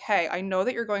be like, hey, I know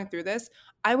that you're going through this.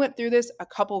 I went through this a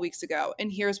couple weeks ago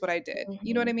and here's what I did.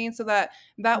 You know what I Mhm. mean? So that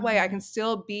way I can Mhm.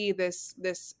 still be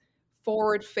this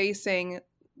forward facing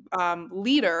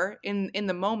leader in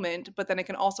the moment, but then I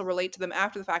can also relate to them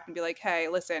after the fact and be like, hey,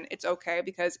 listen, it's okay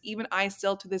because even I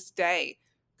still to this day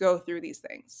go through these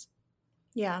things.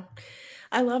 Yeah.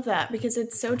 I love that because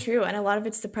it's so true. And a lot of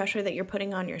it's the pressure that you're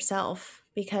putting on yourself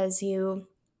because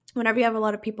whenever you have a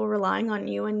lot of people relying on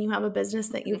you and you have a business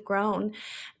that Mhm. you've grown,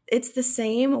 it's the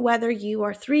same whether you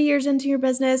are 3 years into your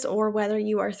business or whether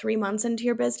you are 3 months into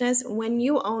your business. When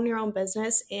you own your own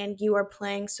business and you are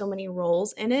playing so many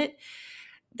roles in it,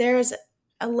 there's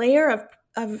a layer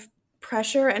of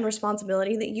pressure and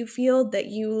responsibility that you feel that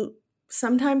you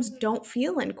sometimes don't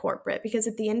feel in corporate because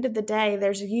at the end of the day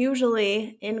there's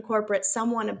usually in corporate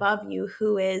someone above you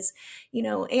who is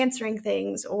answering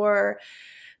things or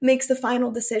makes the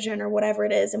final decision or whatever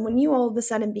it is. And when you all of a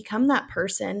sudden become that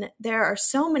person, there are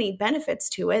so many benefits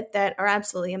to it that are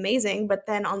absolutely amazing. But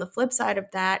then on the flip side of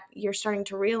that, you're starting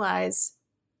to realize,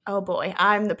 oh boy,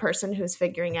 I'm the person who's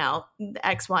figuring out the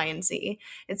X, Y, and Z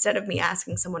instead of me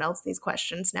asking someone else these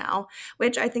questions now,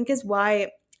 which I think is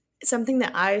why something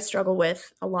that I struggle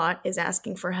with a lot is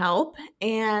asking for help.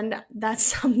 And that's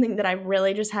something that I've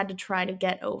really just had to try to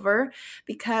get over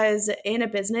because in a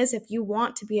business, if you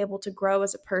want to be able to grow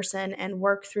as a person and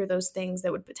work through those things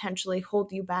that would potentially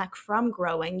hold you back from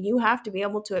growing, you have to be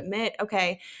able to admit,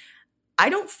 okay, I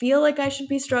don't feel like I should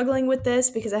be struggling with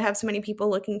this because I have so many people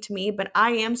looking to me, but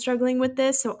I am struggling with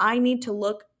this. So I need to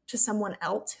look to someone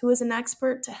else who is an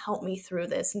expert to help me through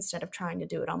this instead of trying to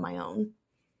do it on my own.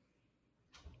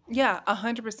 Yeah,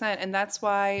 100%. And that's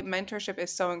why mentorship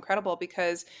is so incredible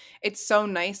because it's so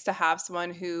nice to have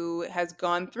someone who has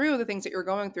gone through the things that you're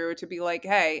going through to be like,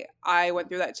 hey, I went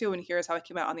through that too, and here's how I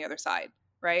came out on the other side.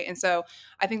 Right. And so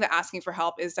I think that asking for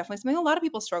help is definitely something a lot of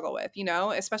people struggle with,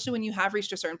 especially when you have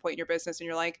reached a certain point in your business and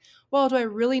you're like, well, do I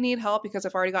really need help because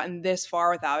I've already gotten this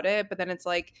far without it? But then it's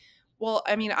like, well,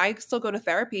 I mean, I still go to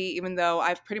therapy, even though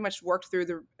I've pretty much worked through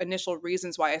the initial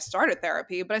reasons why I started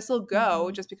therapy, but I still go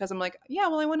Mhm. just because I'm like, yeah,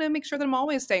 well, I want to make sure that I'm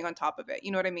always staying on top of it.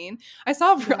 You know what I mean? I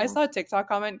Yeah. saw a TikTok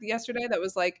comment yesterday that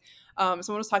was like,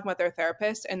 someone was talking about their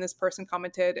therapist, and this person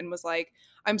commented and was like,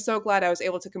 I'm so glad I was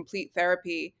able to complete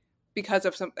therapy because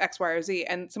of some X, Y, or Z.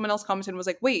 And someone else commented and was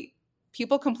like, wait,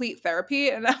 people complete therapy?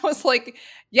 And I was like,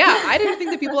 yeah, I didn't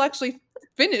think that people actually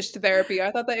finished therapy.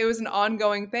 I thought that it was an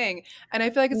ongoing thing. And I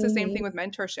feel like it's the same thing Mhm. with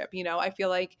mentorship. I feel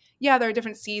like, yeah, there are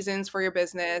different seasons for your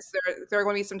business. There are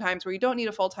going to be some times where you don't need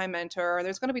a full-time mentor.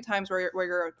 There's going to be times where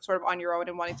you're sort of on your own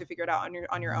and wanting to figure it out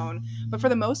on your own. But for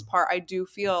the most part, I do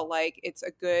feel like it's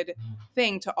a good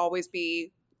thing to always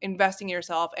be investing in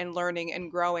yourself and learning and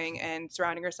growing and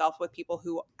surrounding yourself with people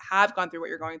who have gone through what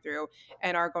you're going through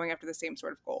and are going after the same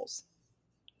sort of goals.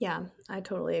 Yeah, I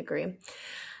totally agree.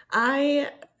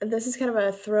 I This is kind of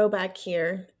a throwback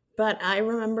here, but I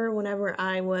remember whenever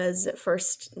I was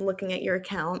first looking at your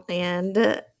account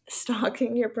and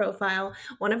stalking your profile,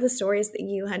 one of the stories that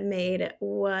you had made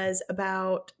was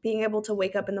about being able to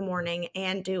wake up in the morning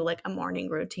and do like a morning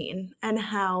routine and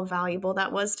how valuable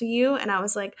that was to you. And I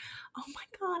was like, oh my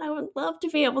God, I would love to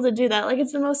be able to do that. Like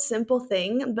it's the most simple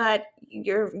thing, but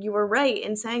you were right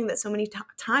in saying that so many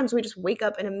times we just wake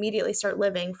up and immediately start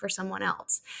living for someone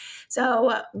else.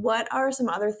 So, what are some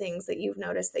other things that you've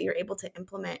noticed that you're able to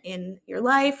implement in your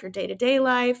life, your day to day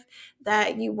life,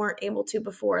 that you weren't able to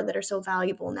before that are so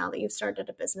valuable now that you've started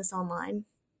a business online?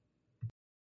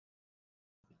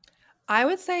 I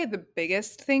would say the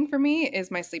biggest thing for me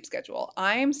is my sleep schedule.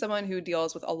 I am someone who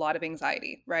deals with a lot of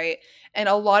anxiety, right? And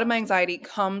a lot of my anxiety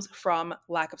comes from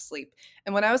lack of sleep.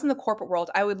 And when I was in the corporate world,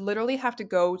 I would literally have to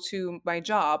go to my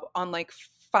job on like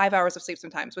 5 hours of sleep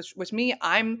sometimes, which me,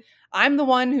 I'm the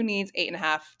one who needs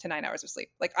 8.5 to 9 hours of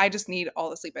sleep. Like I just need all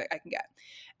the sleep I can get.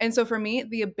 And so for me,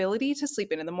 the ability to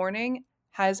sleep in the morning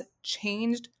has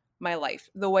changed my life.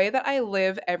 The way that I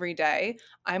live every day,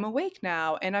 I'm awake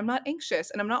now and I'm not anxious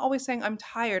and I'm not always saying I'm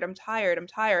tired, I'm tired, I'm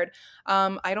tired.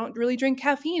 I don't really drink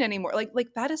caffeine anymore. Like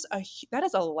that is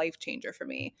a life changer for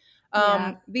me.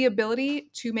 Yeah. The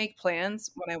ability to make plans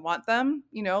when I want them,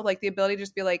 like the ability to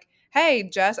just be like, "Hey,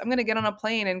 Jess, I'm going to get on a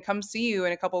plane and come see you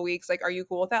in a couple weeks. Like, are you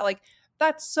cool with that?" Like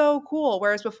that's so cool.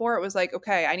 Whereas before it was like,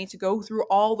 "Okay, I need to go through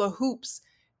all the hoops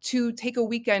to take a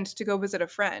weekend to go visit a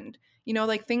friend.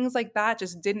 Like things like that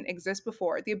just didn't exist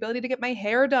before. The ability to get my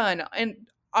hair done and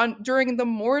on during the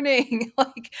morning,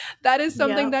 like that is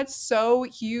something Yep. that's so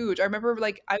huge. I remember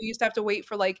like I used to have to wait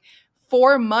for like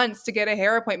 4 months to get a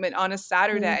hair appointment on a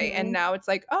Saturday, and Hmm. now it's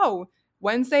like, oh,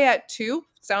 Wednesday at 2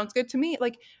 sounds good to me.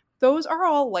 Like those are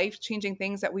all life-changing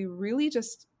things that we really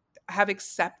just have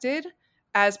accepted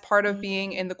as part of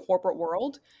being Hmm. in the corporate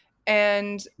world.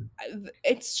 And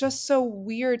it's just so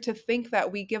weird to think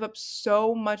that we give up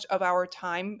so much of our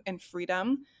time and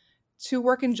freedom to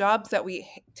work in jobs that we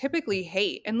typically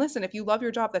hate. And listen, if you love your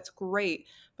job, that's great.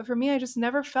 But for me, I just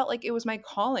never felt like it was my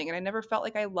calling, and I never felt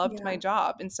like I loved my Yeah.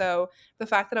 job. And so the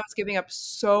fact that I was giving up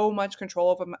so much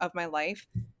control of my life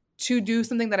to do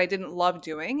something that I didn't love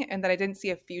doing and that I didn't see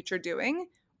a future doing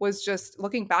was just,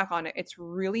 looking back on it, it's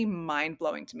really mind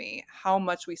blowing to me how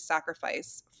much we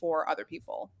sacrifice for other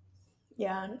people.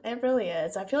 Yeah, it really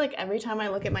is. I feel like every time I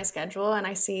look at my schedule and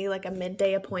I see like a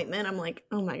midday appointment, I'm like,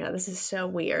 oh my God, this is so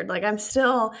weird. Like I'm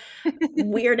still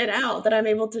weirded out that I'm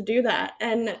able to do that.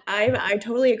 And I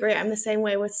totally agree. I'm the same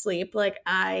way with sleep. Like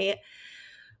I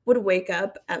would wake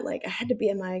up at like I had to be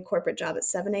in my corporate job at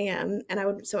 7 a.m. and I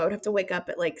would have to wake up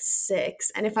at like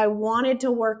 6. And if I wanted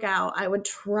to work out, I would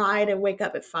try to wake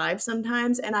up at 5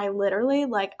 sometimes. And I literally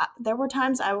like there were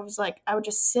times I was like I would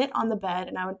just sit on the bed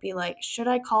and I would be like, should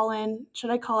I call in? Should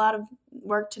I call out of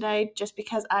work today? Just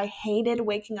because I hated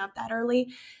waking up that early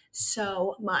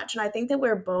so much. And I think that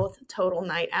we're both total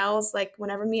night owls. Like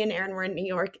whenever me and Erin were in New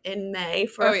York in May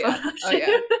for Oh a yeah. photo Oh shoot,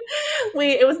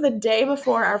 yeah. it was the day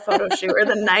before our photo shoot or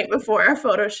the night before our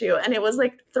photo shoot. And it was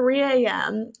like 3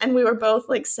 a.m. And we were both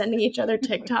like sending each other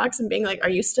TikToks and being like, are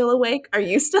you still awake? Are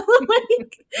you still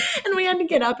awake? And we had to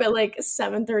get up at like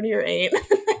 7:30 or 8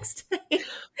 the next day.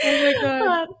 Oh my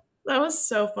god. But that was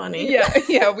so funny. Yeah,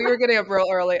 yeah, we were getting up real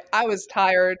early. I was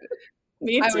tired.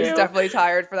 Me I was too. definitely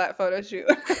tired for that photo shoot.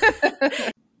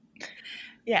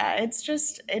 Yeah, it's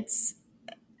just it's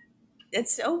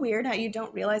so weird how you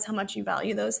don't realize how much you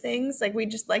value those things. Like we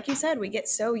just like you said, we get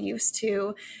so used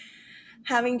to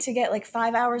having to get like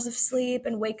 5 hours of sleep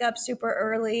and wake up super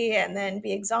early and then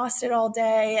be exhausted all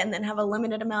day and then have a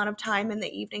limited amount of time in the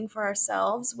evening for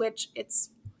ourselves, which it's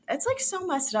like so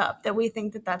messed up that we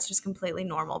think that that's just completely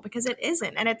normal because it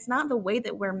isn't, and it's not the way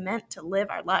that we're meant to live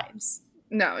our lives.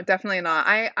 No, definitely not.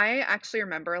 I actually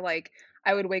remember, like,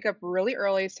 I would wake up really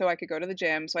early so I could go to the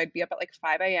gym. So I'd be up at like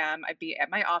 5 a.m. I'd be at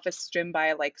my office gym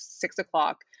by like 6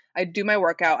 o'clock. I'd do my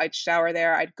workout. I'd shower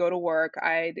there. I'd go to work.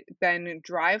 I'd then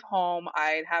drive home.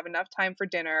 I'd have enough time for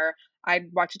dinner.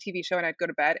 I'd watch a TV show and I'd go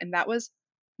to bed. And that was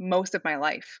most of my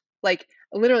life. Like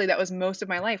literally, that was most of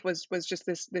my life, was just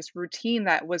this routine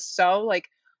that was so like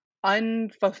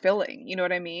unfulfilling, you know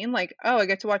what I mean? Like, oh, I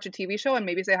get to watch a TV show and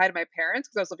maybe say hi to my parents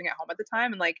because I was living at home at the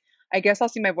time, and like, I guess I'll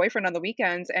see my boyfriend on the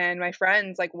weekends and my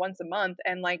friends like once a month,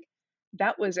 and like,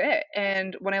 that was it.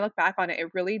 And when I look back on it,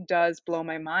 it really does blow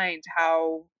my mind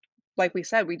how, like we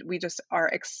said, we just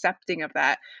are accepting of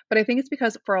that. But I think it's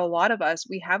because for a lot of us,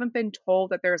 we haven't been told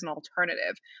that there's an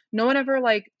alternative. No one ever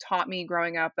like taught me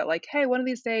growing up that like, hey, one of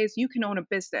these days you can own a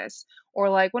business, or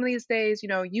like one of these days,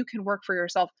 you can work for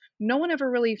yourself. No one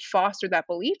ever really fostered that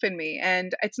belief in me,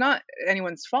 and it's not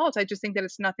anyone's fault. I just think that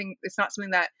it's not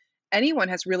something that anyone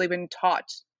has really been taught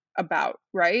about,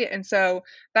 right? And so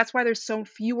that's why there's so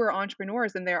fewer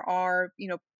entrepreneurs than there are,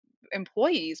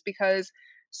 employees, because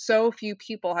so few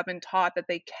people have been taught that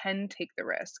they can take the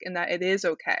risk and that it is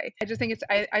okay. I just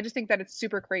think that it's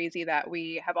super crazy that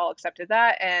we have all accepted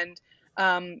that. And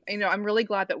I'm really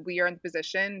glad that we are in the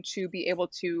position to be able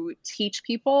to teach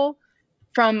people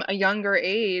from a younger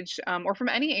age, or from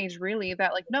any age really,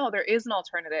 that like, no, there is an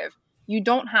alternative. You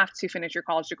don't have to finish your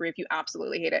college degree if you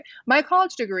absolutely hate it. My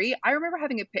college degree, I remember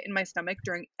having a pit in my stomach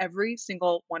during every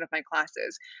single one of my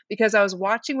classes because I was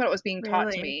watching what was being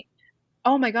taught to Really? me.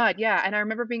 Oh my god, yeah. And I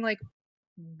remember being like,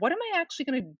 what am I actually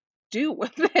going to do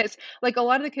with this? Like a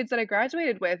lot of the kids that I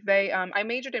graduated with, I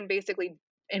majored in basically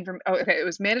it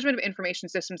was management of information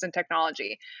systems and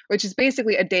technology, which is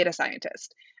basically a data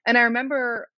scientist. And I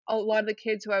remember a lot of the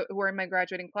kids who were in my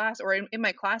graduating class, or in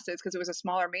my classes, because it was a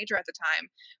smaller major at the time,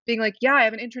 being like, yeah, I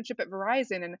have an internship at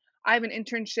Verizon, and I have an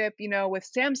internship,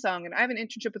 with Samsung, and I have an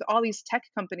internship with all these tech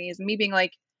companies, and me being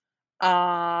like,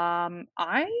 I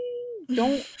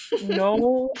don't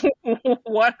know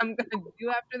what I'm gonna do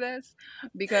after this,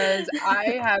 because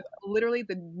I have literally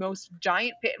the most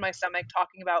giant pit in my stomach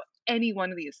talking about any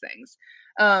one of these things.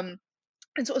 Um,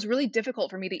 and so it was really difficult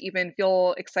for me to even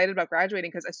feel excited about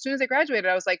graduating, because as soon as I graduated,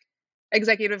 I was like,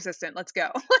 executive assistant, let's go.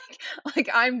 Like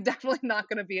I'm definitely not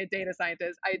going to be a data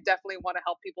scientist. I definitely want to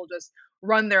help people just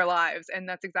run their lives, and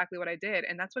that's exactly what I did.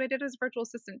 And that's what I did as a virtual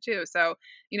assistant too. So,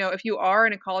 if you are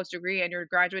in a college degree and you're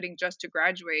graduating just to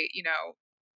graduate, you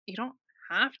don't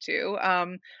have to. I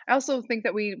also think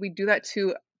that we do that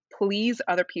to please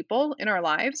other people in our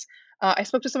lives. I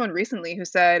spoke to someone recently who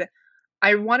said,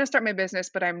 I want to start my business,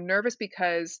 but I'm nervous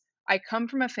because I come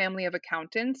from a family of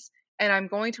accountants and I'm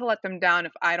going to let them down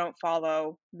if I don't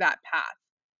follow that path.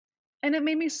 And it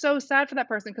made me so sad for that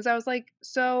person because I was like,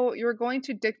 so you're going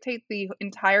to dictate the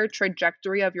entire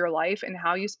trajectory of your life and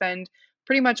how you spend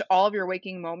pretty much all of your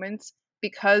waking moments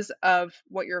because of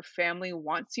what your family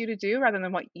wants you to do rather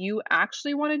than what you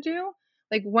actually want to do?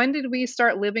 Like, when did we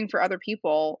start living for other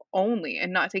people only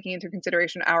and not taking into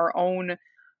consideration our own,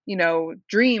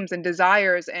 dreams and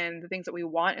desires and the things that we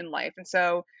want in life? And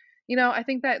so, I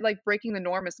think that like breaking the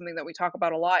norm is something that we talk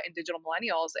about a lot in digital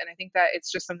millennials. And I think that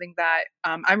it's just something that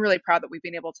I'm really proud that we've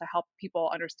been able to help people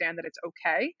understand that it's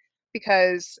okay,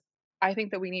 because I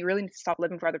think that really need to stop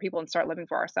living for other people and start living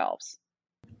for ourselves.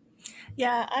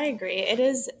 Yeah, I agree. It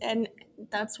is, and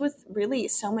that's with really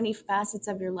so many facets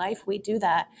of your life. We do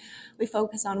that. We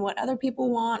focus on what other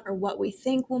people want or what we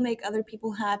think will make other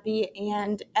people happy.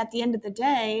 And at the end of the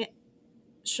day,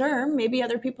 sure, maybe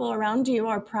other people around you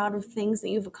are proud of things that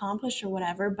you've accomplished or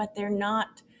whatever, but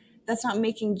that's not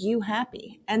making you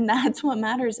happy. And that's what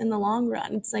matters in the long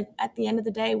run. It's like at the end of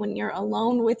the day, when you're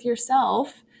alone with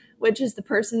yourself, which is the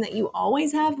person that you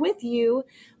always have with you,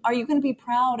 are you going to be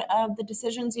proud of the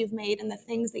decisions you've made and the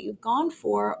things that you've gone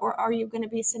for? Or are you going to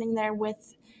be sitting there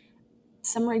with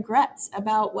some regrets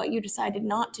about what you decided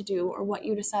not to do or what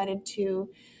you decided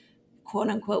to quote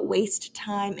unquote waste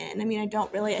time in? I mean,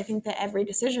 I think that every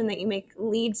decision that you make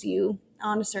leads you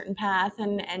on a certain path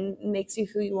and makes you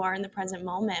who you are in the present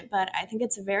moment. But I think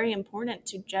it's very important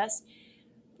to just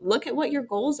look at what your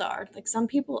goals are. Like some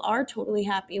people are totally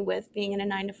happy with being in a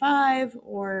 9 to 5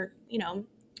 or,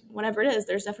 whatever it is.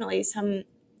 There's definitely some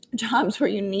jobs where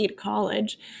you need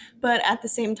college, but at the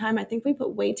same time I think we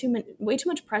put way too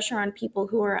much pressure on people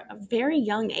who are a very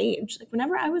young age. Like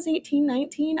whenever I was 18,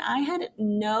 19, I had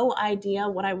no idea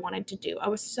what I wanted to do. I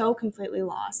was so completely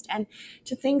lost, and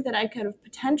to think that I could have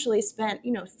potentially spent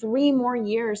 3 more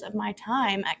years of my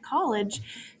time at college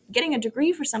getting a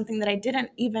degree for something that I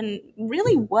didn't even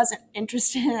really wasn't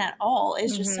interested in at all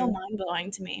is just so Hmm.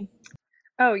 mind-blowing to me.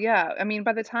 Oh, yeah. I mean,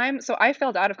 by the time, so I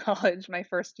failed out of college my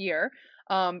first year,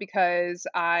 because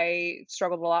I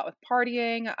struggled a lot with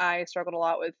partying. I struggled a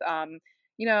lot with,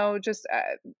 just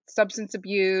substance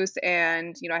abuse.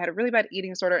 And, I had a really bad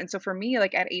eating disorder. And so for me,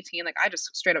 like at 18, like I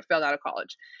just straight up failed out of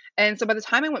college. And so by the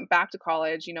time I went back to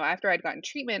college, after I'd gotten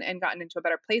treatment and gotten into a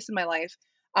better place in my life,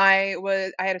 I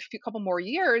had a couple more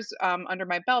years under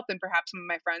my belt than perhaps some of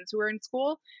my friends who were in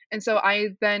school. And so I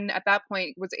then at that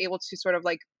point was able to sort of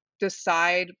like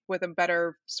decide with a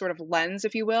better sort of lens,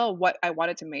 if you will, what I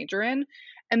wanted to major in.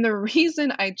 And the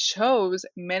reason I chose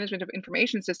management of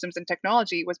information systems and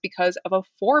technology was because of a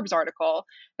Forbes article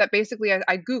that basically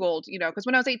I Googled, because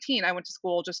when I was 18, I went to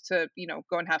school just to,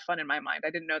 go and have fun in my mind.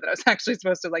 I didn't know that I was actually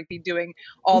supposed to like be doing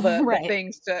all the Right.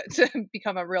 things to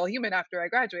become a real human after I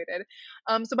graduated.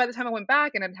 So by the time I went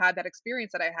back and had that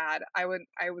experience that I had, I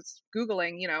was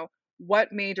Googling,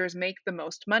 what majors make the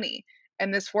most money.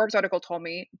 And this Forbes article told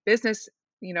me business,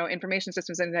 information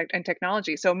systems and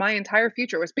technology. So my entire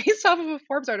future was based off of a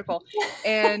Forbes article.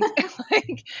 And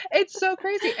like, it's so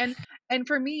crazy. And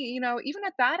for me, even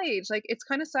at that age, like, it's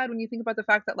kind of sad when you think about the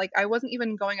fact that like, I wasn't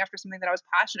even going after something that I was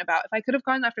passionate about. If I could have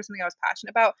gone after something I was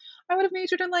passionate about, I would have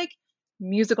majored in like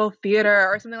musical theater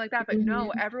or something like that. But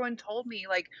no, Mhm. everyone told me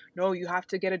like, no, you have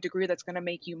to get a degree that's going to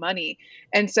make you money.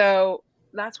 And so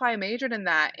that's why I majored in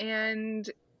that. And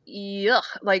yuck,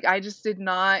 like I just did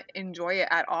not enjoy it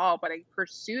at all, but I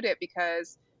pursued it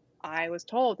because I was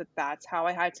told that that's how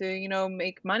I had to,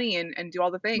 make money and do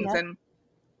all the things. Yep. And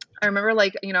I remember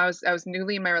like, I was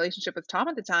newly in my relationship with Tom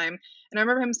at the time, and I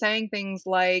remember him saying things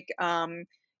like,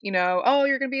 oh,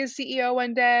 you're gonna be a CEO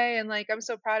one day, and like I'm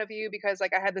so proud of you because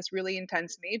like I had this really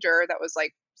intense major that was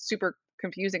like super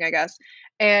confusing, I guess.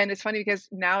 And it's funny because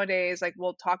nowadays, like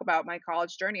we'll talk about my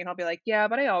college journey, and I'll be like, yeah,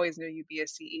 but I always knew you'd be a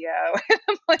CEO.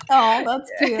 I'm like, Oh,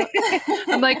 that's cute.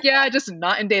 I'm like, yeah, just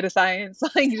not in data science,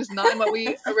 like just not in what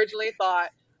we originally thought.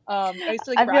 I used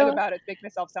to like I brag feel about it to make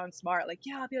myself sound smart, like,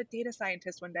 yeah, I'll be a data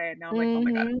scientist one day. And now I'm like, oh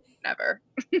my God, mhm. never.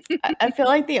 I feel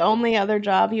like the only other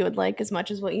job you would like as much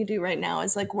as what you do right now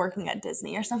is like working at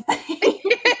Disney or something.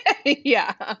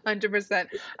 Yeah, 100%.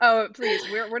 Oh, please,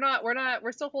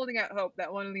 we're still holding out hope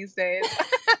that one of these days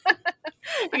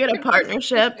You I get a can pursue.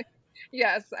 partnership.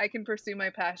 Yes, I can pursue my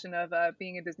passion of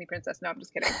being a Disney princess. No, I'm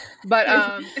just kidding. But You're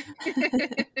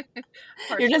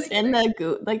you're partially just in kidding.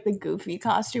 the the goofy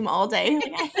costume all day. You're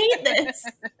like, I hate this.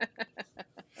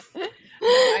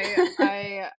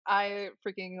 No, I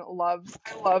freaking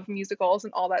love musicals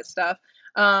and all that stuff.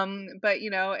 But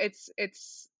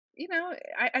it's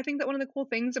I think that one of the cool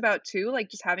things about too, like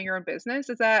just having your own business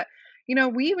is that,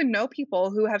 we even know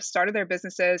people who have started their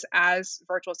businesses as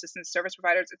virtual assistants, service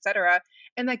providers, etc.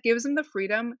 And that gives them the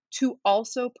freedom to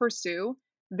also pursue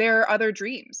their other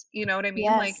dreams. You know what I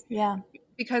mean? Like, Yes, yeah.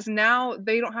 because now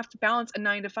they don't have to balance a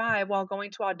 9 to 5 while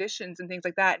going to auditions and things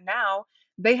like that. Now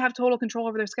they have total control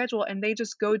over their schedule and they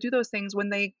just go do those things when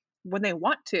they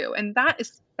want to. And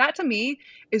that to me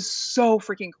is so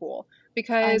freaking cool I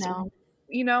because know.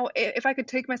 if I could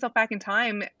take myself back in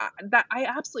time, that I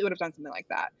absolutely would have done something like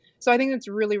that. So I think it's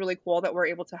really, really cool that we're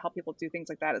able to help people do things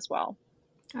like that as well.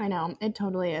 I know. It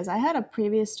totally is. I had a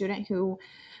previous student who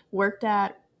worked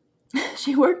at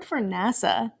she worked for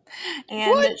NASA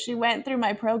and What? she went through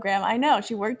my program. I know.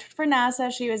 She worked for NASA.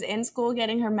 She was in school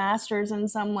getting her master's in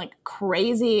some like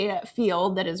crazy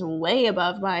field that is way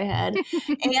above my head.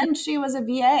 And she was a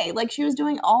VA. Like she was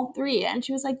doing all three. And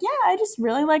she was like, yeah, I just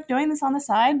really like doing this on the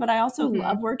side, but I also Hmm.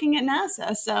 love working at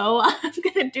NASA. So I'm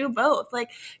going to do both. Like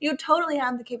you totally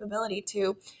have the capability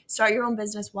to start your own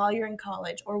business while you're in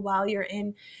college or while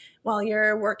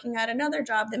you're working at another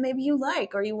job that maybe you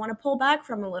like or you want to pull back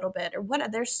from a little bit or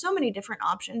what. There's so many different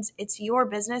options. It's your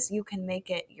business. You can make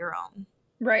it your own.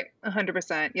 Right,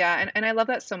 100%. Yeah, and I love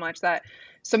that so much that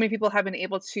so many people have been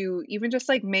able to even just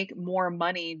like make more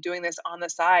money doing this on the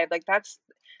side. Like that's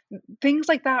things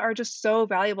like that are just so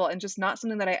valuable and just not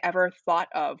something that I ever thought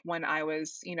of when I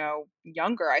was,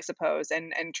 younger, I suppose,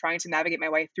 and trying to navigate my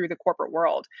way through the corporate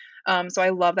world. So I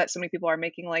love that so many people are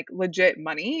making like legit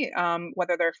money,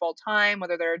 whether they're full time,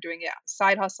 whether they're doing it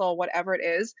side hustle, whatever it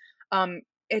is. Um,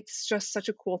 it's just such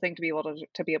a cool thing to be able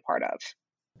to be a part of.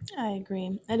 I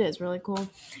agree. It is really cool.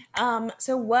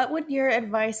 So, what would your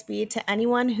advice be to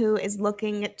anyone who is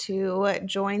looking to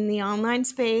join the online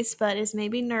space but is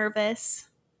maybe nervous?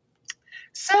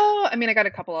 So, I mean, I got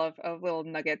a couple of little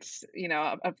nuggets,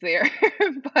 up there,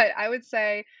 but I would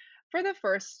say for the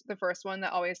first one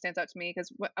that always stands out to me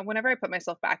because whenever I put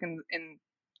myself back in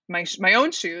my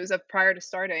own shoes of prior to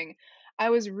starting, I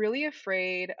was really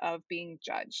afraid of being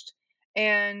judged.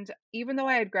 And even though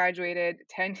I had graduated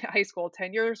 10 high school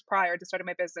 10 years prior to starting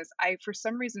my business, I for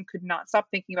some reason could not stop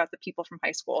thinking about the people from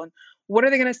high school and what are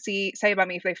they going to say about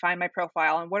me if they find my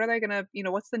profile and what are they going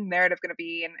to, what's the narrative going to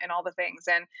be and all the things.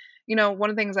 And one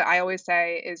of the things that I always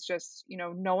say is just,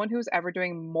 no one who's ever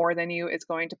doing more than you is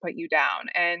going to put you down.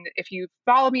 And if you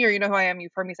follow me or you know who I am,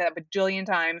 you've heard me say that a bajillion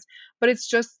times, but it's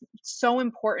just so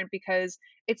important because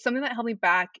it's something that held me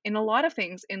back in a lot of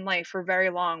things in life for very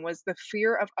long was the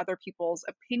fear of other people's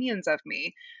opinions of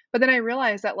me. But then I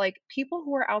realized that like people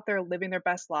who are out there living their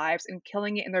best lives and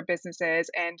killing it in their businesses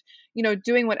and,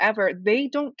 doing whatever, they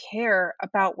don't care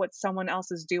about what someone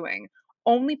else is doing.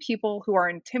 Only people who are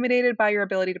intimidated by your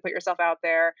ability to put yourself out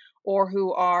there or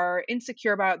who are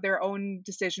insecure about their own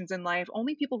decisions in life,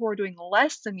 only people who are doing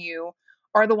less than you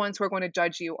are the ones who are going to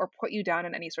judge you or put you down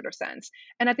in any sort of sense.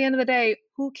 And at the end of the day,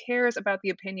 who cares about the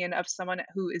opinion of someone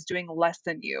who is doing less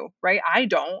than you, right? I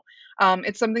don't.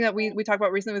 It's something that we talked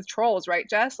about recently with trolls, right,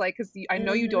 Jess? Like, because I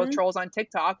know you deal with Mm-hmm. trolls on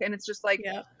TikTok, and it's just like,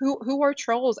 Yep. who are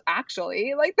trolls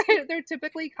actually? Like, they're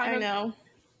typically kind I of know.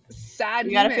 sad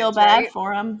You got to feel humans, bad right?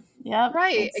 for them. Yep.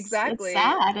 Right, It's exactly.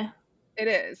 sad. It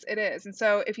is, it is. And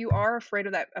so if you are afraid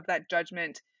of that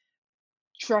judgment,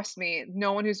 trust me,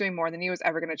 no one who's doing more than you is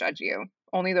ever gonna judge you.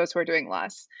 Only those who are doing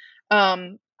less.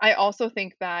 I also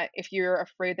think that if you're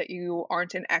afraid that you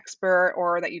aren't an expert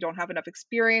or that you don't have enough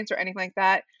experience or anything like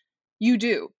that, you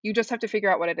do. You just have to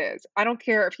figure out what it is. I don't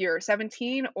care if you're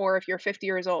 17 or if you're 50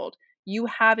 years old. You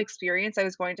have experience that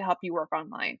is going to help you work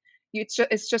online.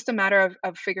 It's just a matter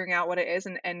of figuring out what it is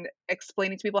and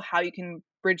explaining to people how you can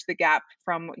bridge the gap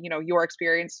from your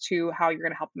experience to how you're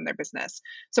going to help them in their business.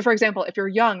 So, for example, if you're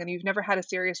young and you've never had a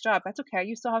serious job, that's okay.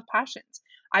 You still have passions.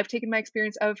 I've taken my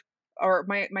experience of or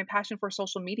my passion for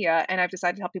social media and I've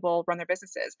decided to help people run their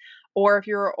businesses. Or if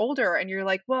you're older and you're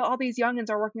like, well, all these youngins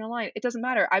are working online, it doesn't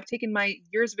matter. I've taken my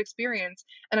years of experience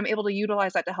and I'm able to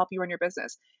utilize that to help you run your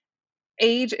business.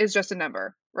 Age is just a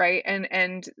number, right?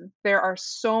 And there are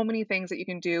so many things that you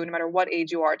can do no matter what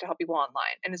age you are to help people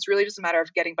online. And it's really just a matter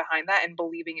of getting behind that and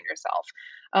believing in yourself.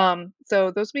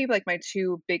 So those would be like my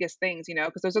two biggest things,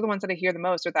 because those are the ones that I hear the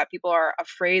most are that people are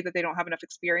afraid that they don't have enough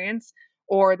experience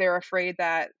or they're afraid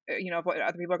that of what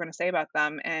other people are going to say about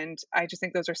them. And I just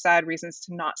think those are sad reasons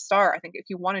to not start. I think if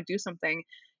you want to do something,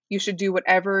 you should do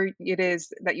whatever it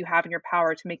is that you have in your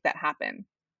power to make that happen.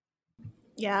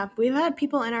 Yeah, we've had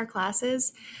people in our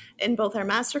classes, in both our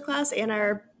master class and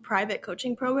our private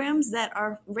coaching programs, that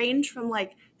are range from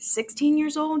like 16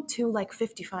 years old to like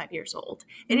 55 years old.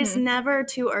 It is Hmm. never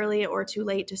too early or too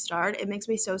late to start. It makes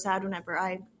me so sad whenever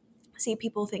I see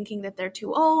people thinking that they're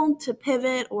too old to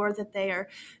pivot or that they are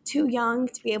too young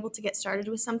to be able to get started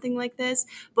with something like this.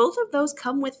 Both of those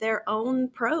come with their own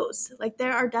pros. Like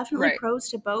there are definitely Right. pros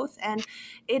to both, and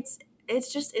it's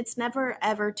it's never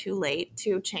ever too late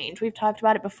to change. We've talked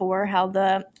about it before, how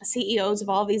the CEOs of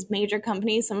all these major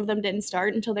companies, some of them didn't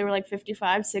start until they were like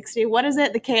 55, 60. What is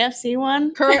it? The KFC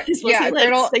one? Was he Yeah, like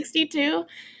Colonel. 62?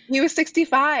 He was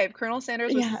 65. Colonel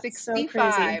Sanders was Yeah, it's so crazy.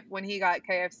 65 when he got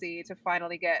KFC to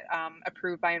finally get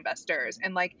approved by investors,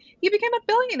 and like he became a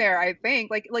billionaire. I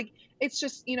think it's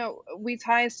just we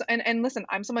tie and listen.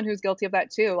 I'm someone who's guilty of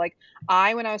that too. Like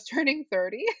when I was turning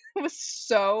 30, was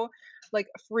so like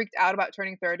freaked out about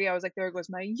turning 30. I was like, there goes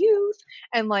my youth,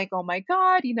 and like, oh my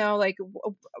god, like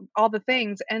all the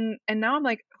things. And now I'm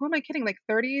like, who am I kidding? Like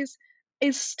 30s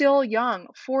is still young.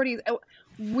 40s.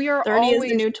 We are 30 is the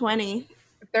always new 20.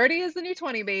 30 is the new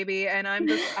 20, baby. And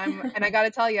and I got to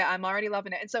tell you, I'm already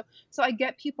loving it. And so I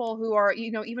get people who are,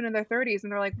 even in their 30s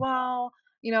and they're like, well,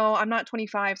 I'm not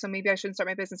 25, so maybe I shouldn't start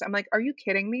my business. I'm like, are you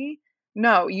kidding me?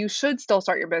 No, you should still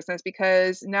start your business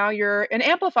because now you're an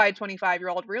amplified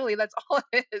 25-year-old, really. That's all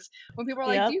it is. When people are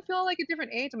like, do Yep. you feel like a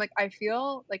different age? I'm like, I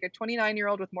feel like a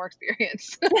 29-year-old with more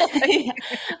experience. Like,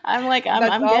 I'm like, that's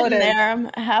I'm all it getting is. there. I'm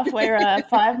halfway.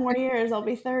 5 more years, I'll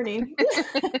be 30.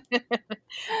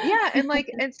 Yeah,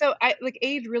 and so I like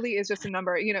age really is just a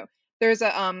number. There's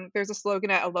a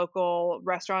slogan at a local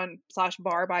restaurant slash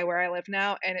bar by where I live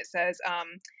now, and it says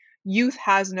youth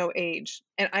has no age.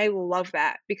 And I love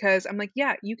that because I'm like,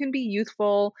 yeah, you can be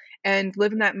youthful and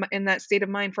live in that state of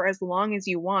mind for as long as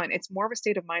you want. It's more of a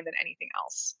state of mind than anything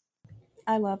else.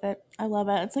 I love it. I love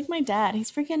it. It's like my dad.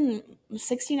 He's freaking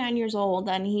 69 years old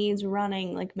and he's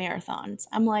running like marathons.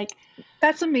 I'm like,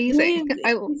 That's amazing. We've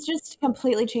it's just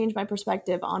completely changed my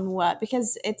perspective on what,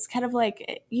 because it's kind of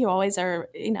like you always are,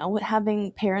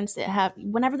 having parents that have,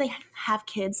 whenever they have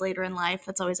kids later in life,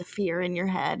 that's always a fear in your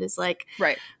head. Is like,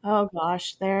 Right. oh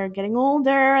gosh, they're getting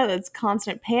older. There's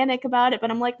constant panic about it.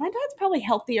 But I'm like, my dad's probably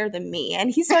healthier than me,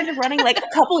 and he started running like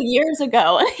a couple years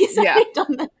ago, and he's Yeah. already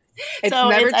done this. It's So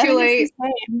never I too think it's the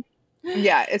late. same.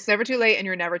 Yeah, it's never too late and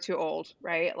you're never too old,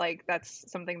 right? Like that's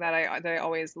something that I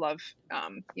always love,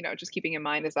 just keeping in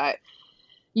mind is that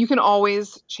you can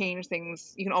always change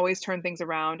things, you can always turn things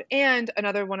around. And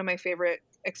another one of my favorite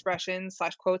expressions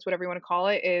slash quotes, whatever you want to call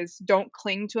it, is don't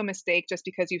cling to a mistake just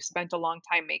because you've spent a long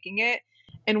time making it.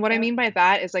 And what I Yep. mean by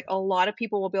that is like a lot of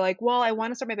people will be like, well, I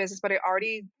want to start my business, but I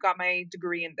already got my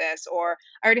degree in this, or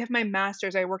I already have my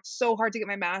master's. I worked so hard to get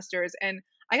my master's. And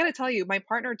I got to tell you, my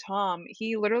partner, Tom,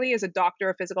 he literally is a doctor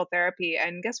of physical therapy.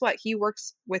 And guess what? He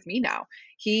works with me now.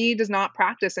 He does not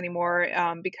practice anymore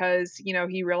because,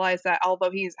 he realized that although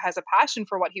he has a passion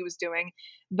for what he was doing,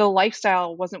 the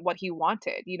lifestyle wasn't what he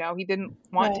wanted. He didn't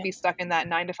want to Right. be stuck in that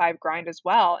 9 to 5 grind as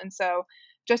well. And so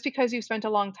just because you've spent a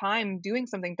long time doing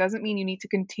something doesn't mean you need to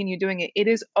continue doing it. It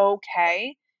is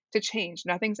okay to change.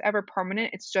 Nothing's ever permanent.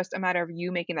 It's just a matter of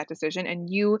you making that decision and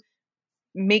you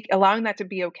allowing that to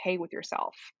be okay with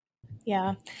yourself.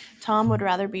 Yeah. Tom would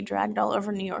rather be dragged all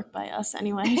over New York by us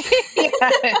anyway.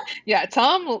 Yeah, yeah.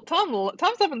 Tom's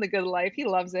living the good life. He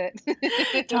loves it.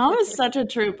 Tom is such a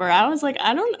trooper. I was like,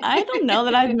 I don't know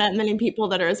that I've met many people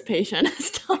that are as patient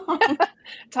as Tom.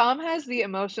 Tom has the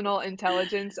emotional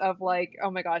intelligence of like, oh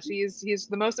my gosh, he's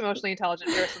the most emotionally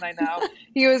intelligent person I know.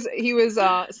 He was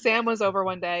Sam was over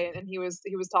one day and he was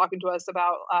talking to us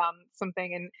about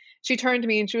something, and she turned to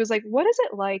me and she was like, "What is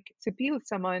it like to be with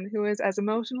someone who is as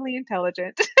emotionally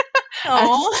intelligent as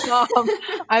Oh. Tom?"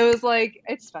 I was like,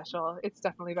 "It's special. It's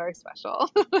definitely very special."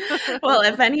 Well,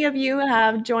 if any of you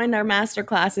have joined our master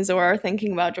classes or are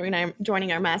thinking about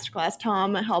joining our master class,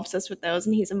 Tom helps us with those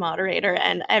and he's a moderator.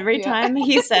 And every Yeah. time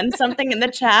he sends something in the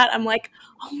chat, I'm like,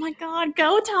 oh my God,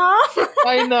 go Tom.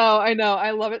 I know, I know.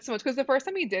 I love it so much because the first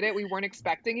time he did it, we weren't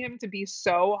expecting him to be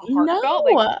so No. heartfelt.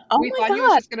 Like Oh we my thought he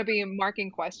was God. just going to be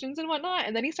marking questions and whatnot,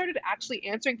 and then he started actually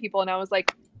answering people, and I was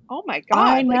like, "Oh my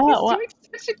I God! Like he's know. doing."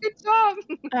 such a good job.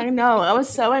 I know. I was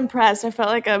so impressed. I felt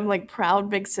like I'm like proud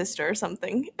big sister or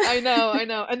something. I know.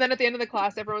 And then at the end of the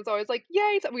class, everyone's always like,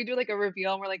 "Yay!" So we do like a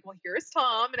reveal, and we're like, "Well, here's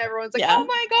Tom," and everyone's like, Yeah. "Oh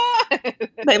my god!"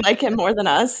 They like him more than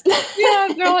us. Yeah,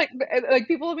 they're like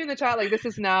people will be in the chat like, "This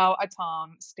is now a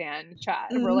Tom Stan chat,"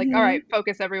 and we're like, "All right,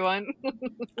 focus, everyone."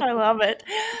 I love it.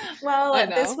 I Well,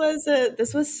 know.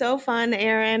 this was so fun,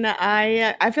 Erin.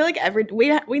 I feel like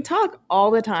we talk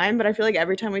all the time, but I feel like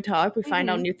every time we talk, we find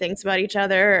out Hmm. new things about each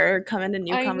other or come into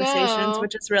new I conversations, know.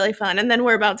 which is really fun. And then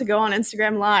we're about to go on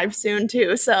Instagram Live soon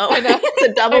too, so I know. it's a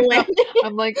I double know. win.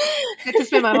 I'm like, get to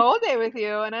spend my whole day with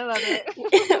you, and I love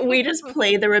it. We just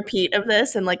play the repeat of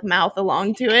this and like mouth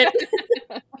along to it.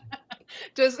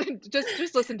 just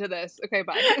listen to this. Okay,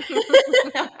 bye.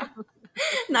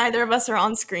 Neither of us are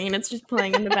on screen. It's just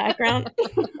playing in the background.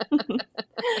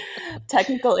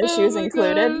 Technical Oh issues my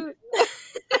included.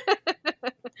 god.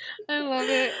 I love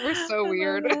it. We're so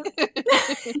weird.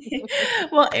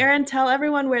 Well, Erin, tell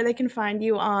everyone where they can find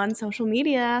you on social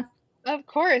media. Of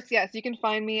course, yes. You can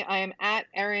find me. I am at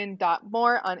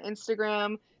Erin.more on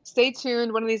Instagram. Stay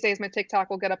tuned. One of these days, my TikTok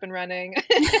will get up and running.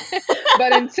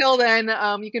 But until then,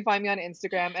 you can find me on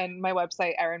Instagram and my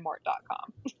website,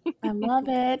 erinmort.com. I love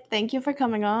it. Thank you for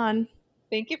coming on.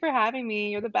 Thank you for having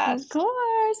me. You're the Of best.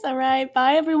 course. All right.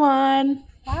 Bye, everyone.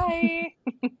 Bye.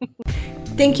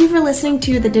 Thank you for listening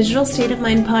to the Digital State of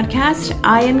Mind podcast.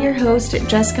 I am your host,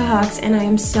 Jessica Hawks, and I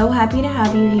am so happy to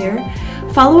have you here.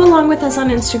 Follow along with us on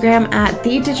Instagram at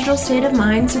The Digital State of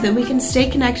Mind so that we can stay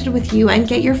connected with you and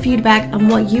get your feedback on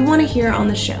what you want to hear on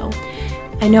the show.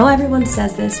 I know everyone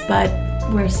says this, but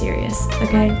we're serious,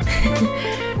 okay?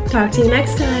 Talk to you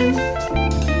next time.